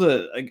I know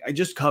I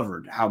just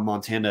covered how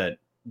Montana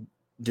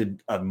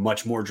did a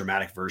much more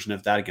dramatic version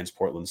of that against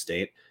Portland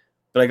State.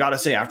 But I got to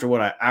say, after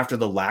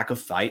the lack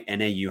of fight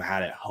NAU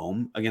had at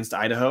home against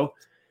Idaho,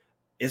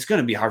 it's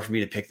going to be hard for me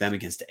to pick them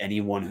against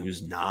anyone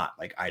who's not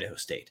like Idaho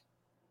State.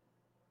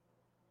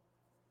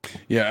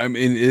 Yeah, I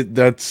mean,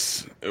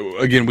 that's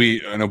again.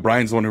 I know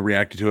Brian's the one who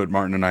reacted to it.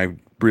 Martin and I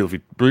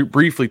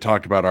briefly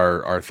talked about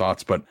our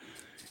thoughts, but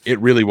it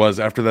really was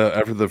after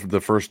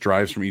the first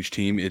drives from each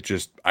team. It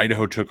just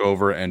Idaho took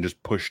over and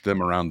just pushed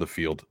them around the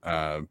field.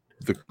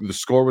 The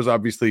score was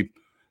obviously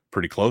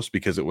pretty close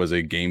because it was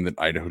a game that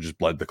Idaho just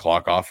bled the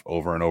clock off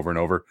over and over and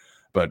over.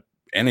 But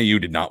NAU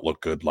did not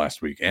look good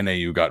last week.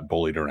 NAU got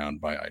bullied around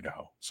by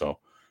Idaho. So.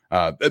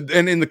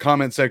 And in the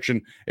comment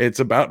section, it's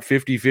about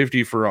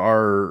 50-50 for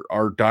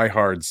our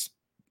diehards.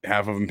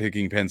 Half of them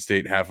picking Penn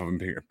State, half of them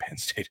picking Penn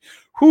State.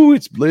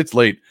 It's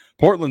late.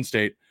 Portland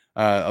State,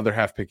 other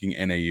half picking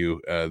NAU.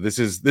 This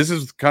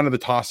is kind of the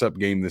toss-up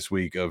game this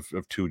week of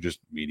two just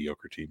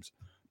mediocre teams.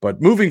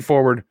 But moving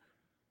forward,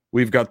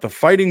 we've got the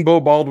Fighting Beau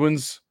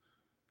Baldwins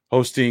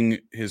hosting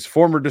his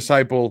former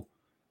disciple,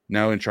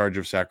 now in charge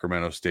of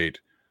Sacramento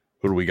State.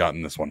 Who do we got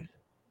in this one?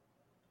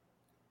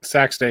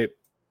 Sac State.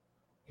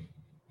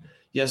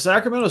 Yeah,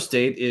 Sacramento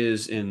State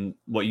is in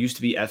what used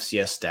to be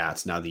FCS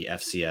Stats, now the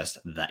FCS,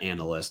 the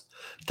Analyst,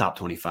 top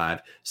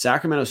 25.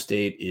 Sacramento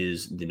State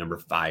is the number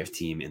 5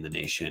 team in the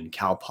nation.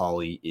 Cal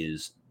Poly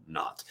is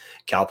not.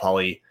 Cal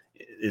Poly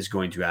is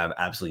going to have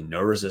absolutely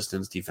no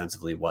resistance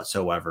defensively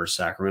whatsoever.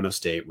 Sacramento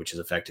State, which is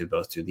effective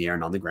both through the air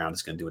and on the ground,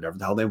 is going to do whatever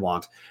the hell they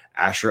want.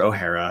 Asher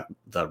O'Hara,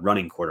 the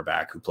running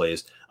quarterback who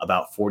plays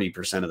about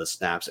 40% of the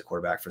snaps at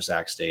quarterback for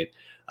Sac State.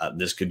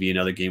 This could be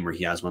another game where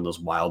he has one of those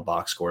wild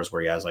box scores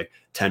where he has like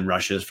 10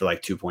 rushes for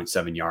like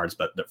 2.7 yards,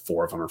 but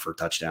 4 of them are for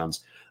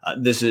touchdowns.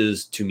 This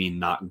is, to me,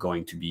 not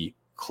going to be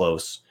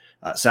close.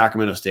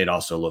 Sacramento State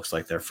also looks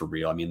like they're for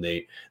real. I mean,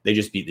 they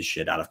just beat the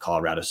shit out of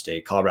Colorado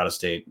State. Colorado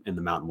State in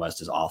the Mountain West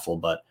is awful,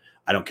 but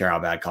I don't care how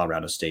bad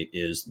Colorado State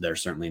is. They're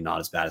certainly not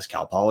as bad as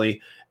Cal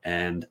Poly.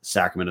 And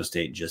Sacramento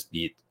State just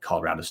beat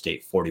Colorado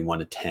State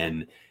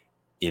 41-10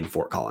 in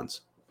Fort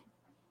Collins.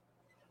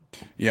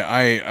 Yeah,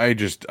 I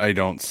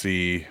don't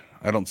see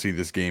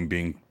this game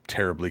being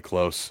terribly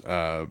close.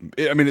 I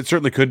mean, it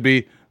certainly could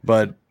be,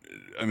 but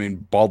I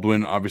mean,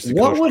 Baldwin obviously.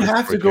 What would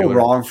have to go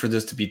wrong for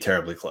this to be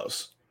terribly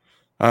close?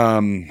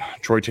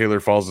 Troy Taylor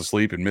falls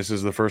asleep and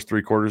misses the first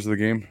 3 quarters of the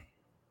game.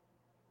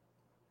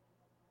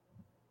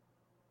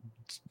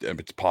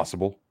 It's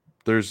possible.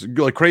 There's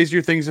like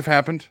crazier things have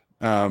happened.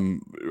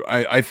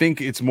 I think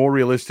it's more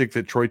realistic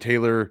that Troy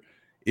Taylor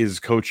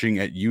is coaching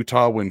at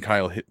Utah when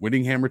Kyle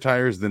Whittingham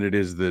retires than it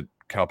is that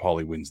Cal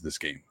Poly wins this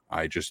game.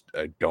 I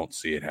don't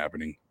see it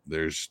happening.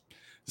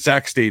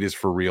 Sac State is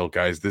for real,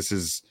 guys.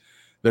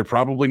 They're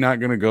probably not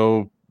going to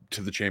go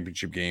to the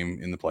championship game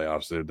in the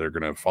playoffs. They're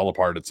going to fall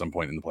apart at some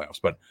point in the playoffs,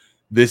 but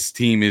this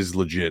team is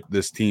legit.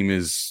 This team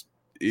is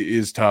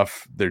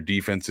tough. Their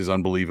defense is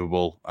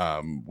unbelievable.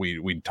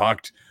 We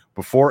talked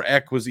before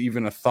Eck was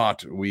even a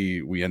thought.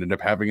 We ended up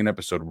having an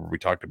episode where we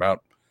talked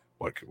about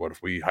what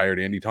if we hired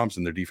Andy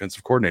Thompson, their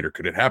defensive coordinator?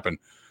 Could it happen?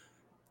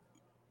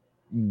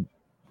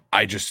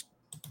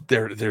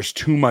 There's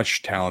too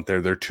much talent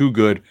there. They're too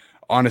good.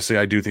 Honestly,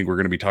 I do think we're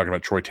going to be talking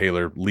about Troy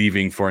Taylor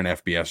leaving for an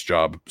FBS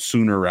job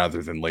sooner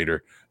rather than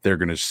later. They're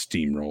going to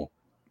steamroll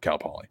Cal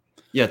Poly.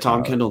 Yeah,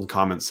 Tom Kendall in the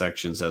comment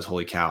section says,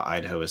 holy cow,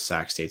 Idaho is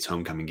Sac State's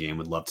homecoming game.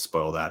 Would love to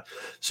spoil that.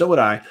 So would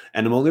I.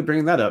 And I'm only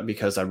bringing that up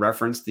because I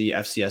referenced the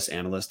FCS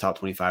analyst top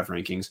 25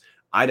 rankings.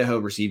 Idaho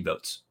received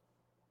votes.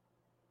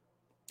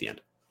 The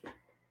end.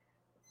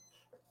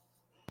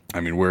 I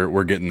mean,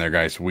 we're getting there,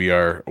 guys. We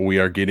are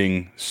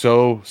getting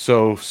so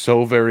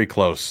very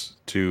close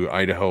to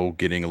Idaho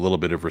getting a little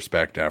bit of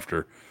respect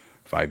after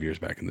 5 years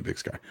back in the Big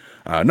Sky.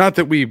 Not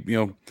that we,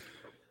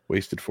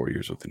 wasted 4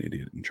 years with an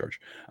idiot in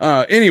charge.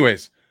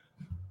 Anyways,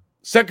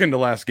 second to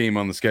last game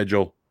on the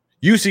schedule,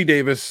 UC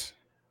Davis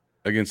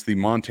against the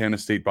Montana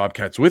State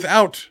Bobcats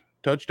without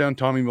touchdown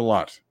Tommy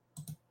Mellott.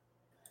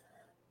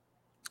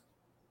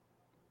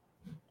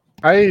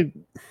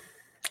 I'm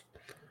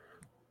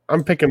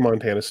picking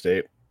Montana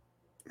State.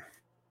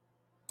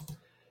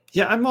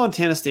 Yeah, I'm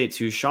Montana State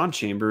too. Sean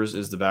Chambers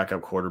is the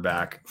backup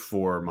quarterback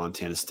for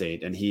Montana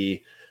State, and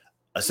he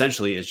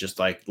essentially is just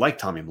like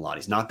Tommy Mellott.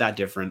 He's not that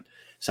different.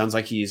 Sounds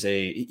like he's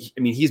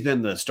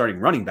been the starting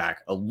running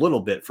back a little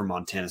bit for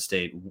Montana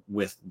State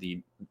with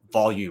the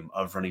volume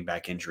of running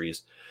back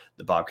injuries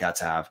the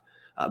Bobcats have.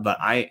 But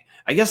I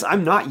guess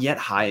I'm not yet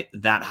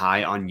that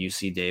high on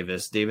UC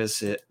Davis.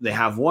 They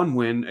have one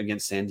win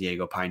against San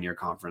Diego Pioneer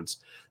Conference.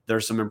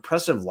 There's some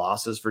impressive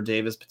losses for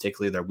Davis,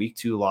 particularly their week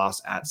 2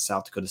 loss at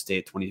South Dakota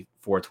State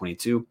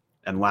 24-22.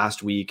 And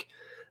last week,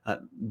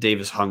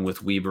 Davis hung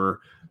with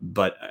Weber.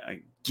 But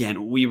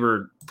again,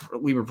 Weber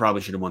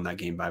probably should have won that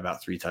game by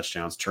about 3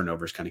 touchdowns.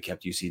 Turnovers kind of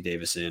kept UC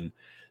Davis in.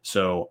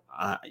 So,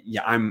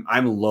 I'm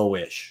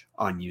lowish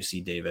on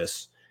UC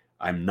Davis.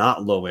 I'm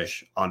not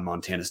lowish on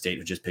Montana State,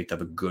 who just picked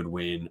up a good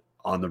win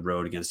on the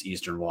road against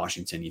Eastern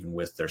Washington, even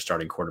with their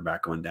starting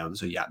quarterback going down.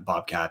 So, yeah,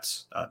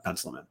 Bobcats,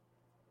 pencil them in.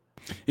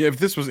 Yeah, if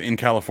this was in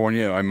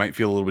California, I might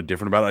feel a little bit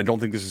different about it. I don't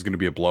think this is going to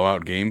be a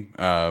blowout game.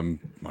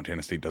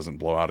 Montana State doesn't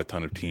blow out a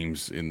ton of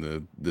teams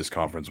in this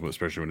conference,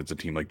 especially when it's a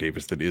team like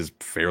Davis that is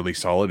fairly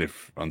solid,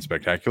 if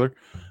unspectacular.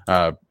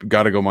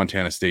 Got to go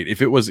Montana State.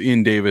 If it was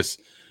in Davis,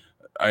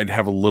 I'd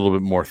have a little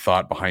bit more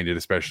thought behind it,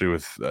 especially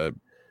with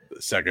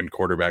second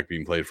quarterback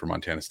being played for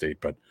Montana State.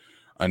 But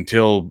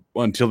until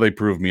they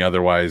prove me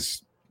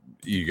otherwise,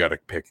 you got to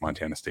pick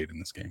Montana State in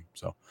this game.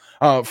 So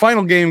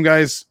final game,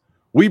 guys.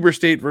 Weber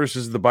State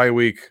versus the bye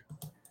week.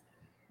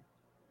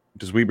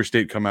 Does Weber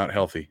State come out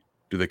healthy?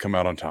 Do they come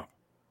out on top?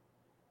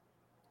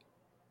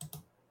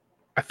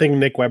 I think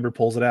Nick Weber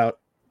pulls it out.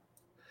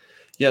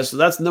 Yeah, so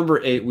that's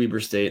number 8 Weber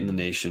State in the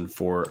nation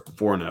for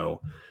 4-0.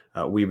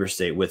 Weber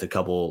State with a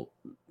couple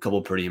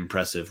pretty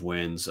impressive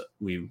wins.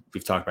 We've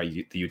talked about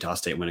the Utah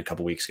State win a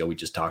couple weeks ago. We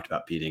just talked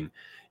about beating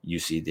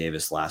UC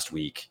Davis last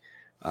week.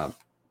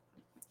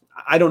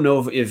 I don't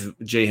know if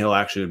Jay Hill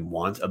actually would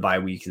want a bye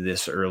week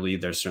this early.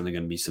 There's certainly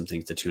going to be some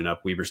things to tune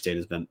up. Weber State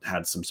has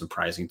had some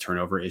surprising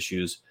turnover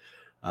issues,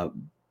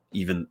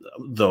 even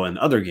though in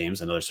other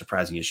games and other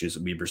surprising issues,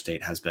 Weber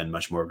State has been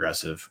much more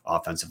aggressive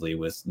offensively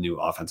with new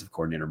offensive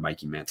coordinator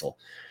Mikey Mantle.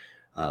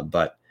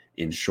 But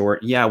in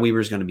short, yeah,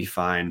 Weber's going to be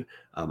fine.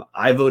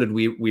 I voted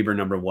Weber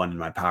number 1 in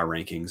my power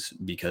rankings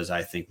because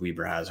I think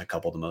Weber has a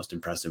couple of the most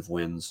impressive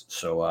wins.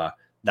 So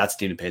that's a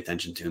team to pay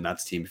attention to, and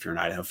that's a team, if you're an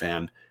Idaho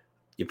fan,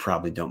 you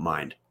probably don't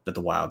mind that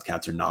the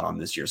Wildcats are not on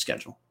this year's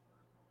schedule.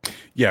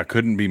 Yeah,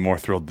 couldn't be more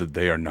thrilled that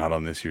they are not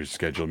on this year's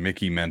schedule.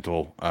 Mickey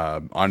Mental,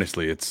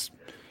 honestly, it's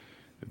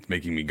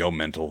making me go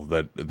mental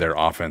that their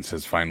offense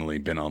has finally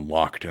been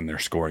unlocked and they're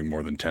scoring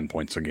more than 10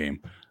 points a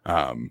game.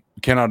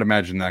 Cannot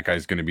imagine that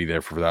guy's going to be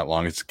there for that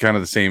long. It's kind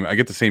of the same. I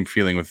get the same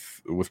feeling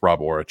with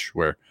Rob Orich,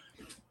 where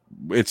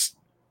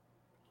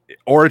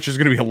Orich is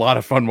going to be a lot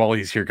of fun while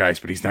he's here, guys,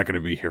 but he's not going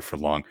to be here for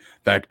long.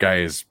 That guy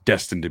is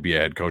destined to be a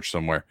head coach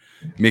somewhere.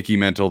 Mickey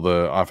Mental,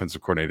 the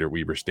offensive coordinator at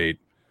Weber State,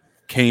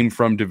 came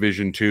from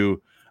Division II,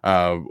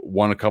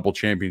 won a couple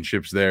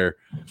championships there,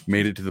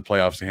 made it to the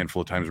playoffs a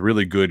handful of times.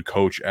 Really good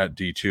coach at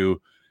D2,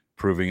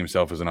 proving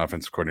himself as an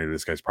offensive coordinator.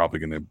 This guy's probably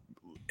going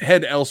to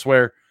head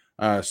elsewhere.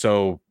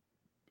 So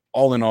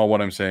all in all,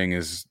 what I'm saying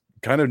is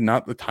kind of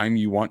not the time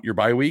you want your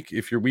bye week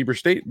if you're Weber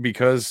State,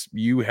 because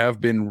you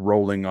have been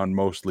rolling on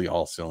mostly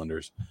all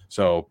cylinders.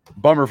 So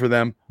bummer for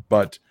them,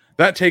 but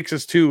that takes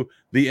us to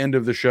the end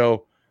of the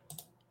show.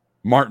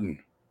 Martin,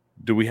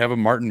 do we have a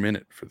Martin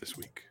minute for this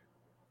week?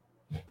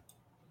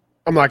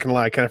 I'm not gonna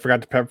lie, I kind of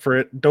forgot to prep for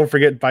it. Don't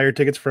forget, buy your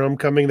tickets for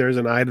homecoming. There's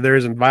a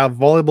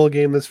volleyball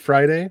game this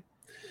Friday.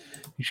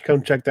 You should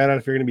come check that out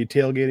if you're going to be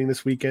tailgating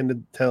this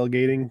weekend.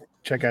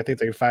 Check out, I think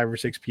it's like 5 or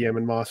 6 p.m.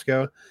 in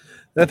Moscow.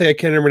 Another thing I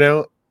can't remember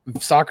now,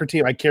 soccer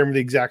team, I can't remember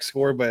the exact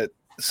score, but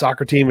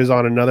soccer team is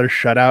on another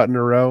shutout in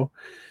a row.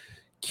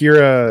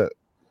 Kira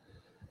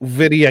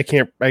Vidi,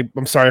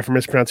 I'm sorry for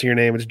mispronouncing your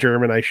name. It's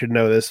German. I should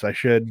know this. I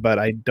should, but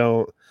I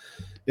don't.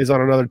 Is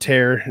on another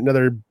tear,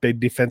 another big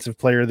defensive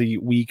player of the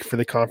week for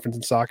the conference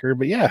in soccer.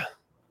 But yeah.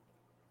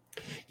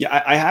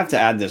 Yeah, I have to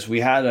add this. We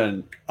had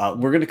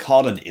we're going to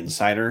call it an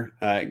insider.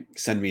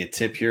 Send me a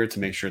tip here to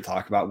make sure to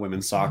talk about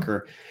women's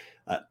soccer.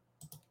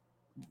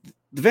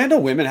 The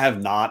Vandal women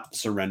have not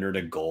surrendered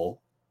a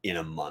goal in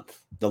a month.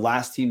 The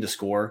last team to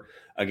score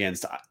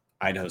against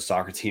Idaho's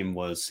soccer team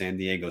was San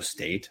Diego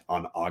State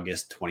on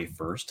August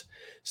 21st.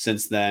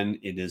 Since then,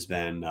 it has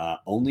been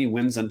only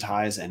wins and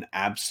ties and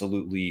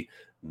absolutely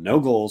no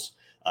goals.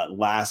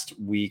 Last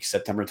week,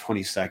 September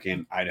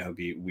 22nd, Idaho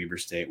beat Weber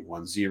State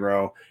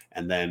 1-0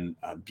 and then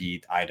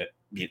beat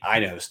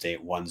Idaho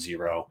State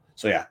 1-0.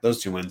 So yeah,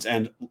 those 2 wins.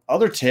 And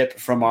other tip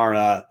from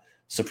our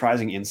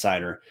surprising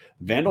insider,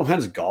 Vandal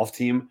men's golf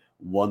team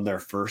won their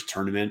first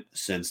tournament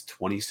since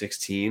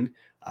 2016.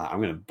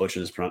 I'm going to butcher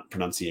this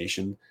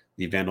pronunciation.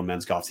 The Vandal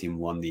men's golf team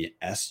won the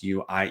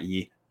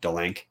SUIE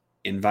Delank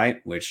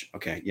invite, which,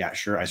 okay, yeah,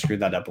 sure, I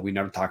screwed that up, but we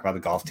never talk about the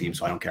golf team,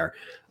 so I don't care.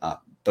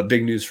 But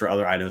big news for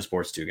other Idaho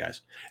sports too,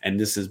 guys. And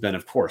this has been,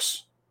 of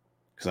course,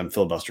 because I'm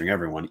filibustering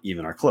everyone,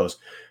 even our close.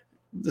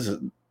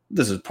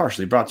 This is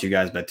partially brought to you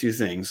guys by 2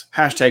 things.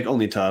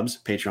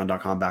 #OnlyTubs,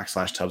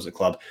 patreon.com/Tubs the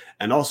Club.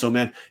 And also,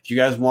 man, if you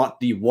guys want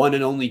the one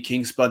and only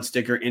King Spud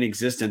sticker in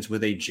existence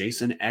with a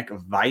Jason Eck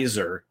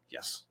visor,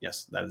 yes,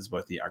 that is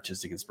what the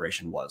artistic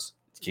inspiration was.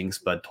 King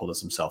Spud told us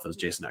himself as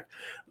Jason Eck.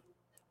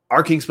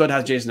 Our King Spud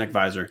has Jason Eck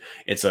visor.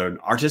 It's an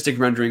artistic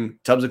rendering.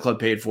 Tubs the Club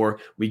paid for.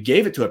 We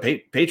gave it to a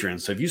patron.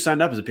 So if you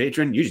signed up as a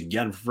patron, you just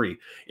get them for free.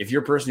 If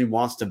you're a person who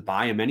wants to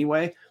buy them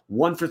anyway,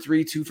 1 for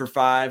 3, 2 for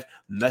 5,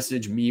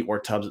 message me or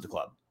Tubs at the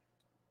Club.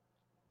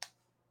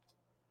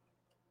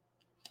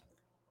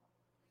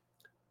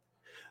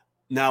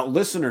 Now,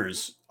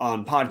 listeners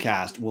on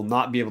podcast will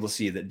not be able to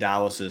see that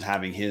Dallas is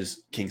having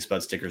his King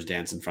Spud stickers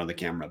dance in front of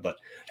the camera. But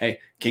hey,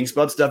 King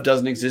Spud stuff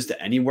doesn't exist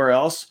anywhere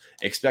else.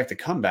 Expect a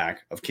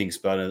comeback of King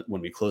Spud when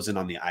we close in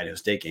on the Idaho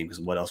State game, because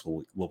what else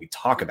will we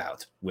talk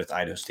about with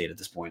Idaho State at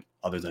this point,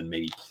 other than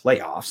maybe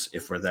playoffs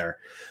if we're there.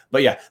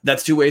 But yeah,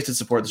 that's 2 ways to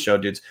support the show,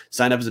 dudes.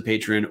 Sign up as a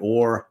patron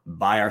or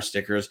buy our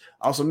stickers.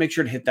 Also, make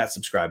sure to hit that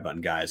subscribe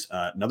button, guys.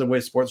 Another way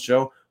to support the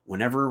show,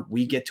 whenever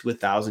we get to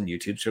 1,000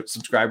 YouTube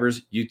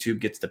subscribers, YouTube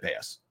gets to pay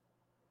us.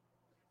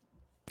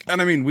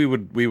 And I mean, we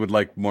would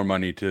like more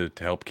money to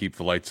help keep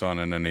the lights on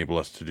and enable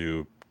us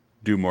to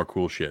do more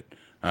cool shit.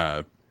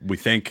 We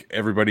thank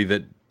everybody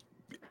that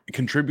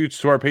contributes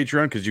to our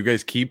Patreon, because you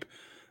guys keep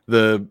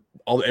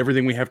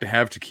everything we have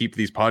to keep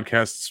these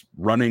podcasts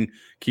running,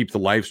 keep the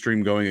live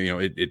stream going. You know,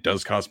 it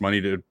does cost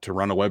money to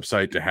run a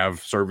website, to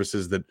have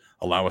services that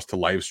allow us to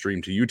live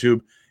stream to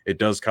YouTube. It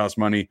does cost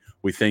money.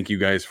 We thank you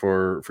guys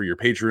for your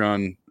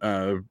Patreon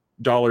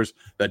dollars.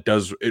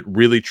 It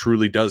really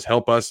truly does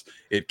help us.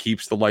 It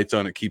keeps the lights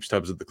on. It keeps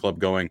Tubs at the Club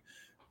going.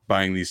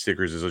 Buying these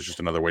stickers is just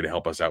another way to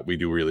help us out. We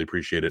do really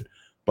appreciate it.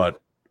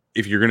 But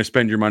if you're going to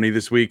spend your money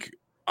this week,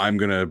 I'm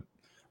going to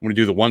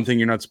do the one thing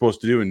you're not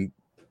supposed to do. And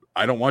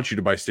I don't want you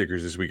to buy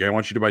stickers this week. I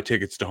want you to buy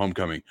tickets to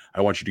homecoming.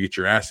 I want you to get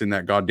your ass in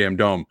that goddamn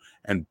dome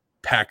and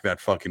pack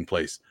that fucking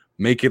place.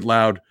 Make it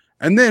loud.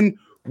 And then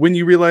when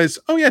you realize,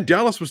 oh yeah,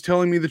 Dallas was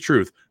telling me the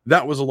truth,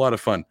 that was a lot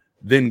of fun,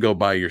 then go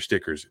buy your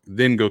stickers.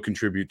 Then go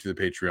contribute to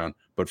the Patreon.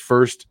 But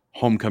first,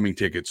 homecoming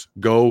tickets.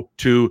 Go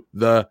to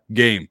the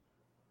game.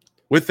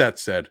 With that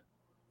said,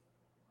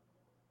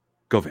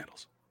 go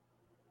Vandals.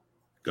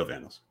 Go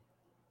Vandals.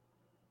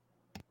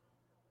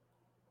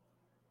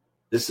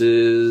 This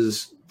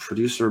is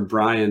producer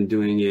Brian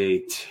doing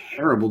a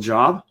terrible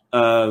job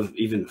of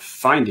even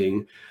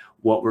finding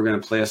what we're going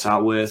to play us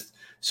out with.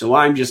 So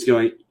we're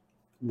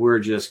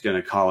just going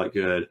to call it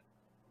good.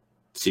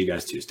 See you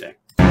guys Tuesday.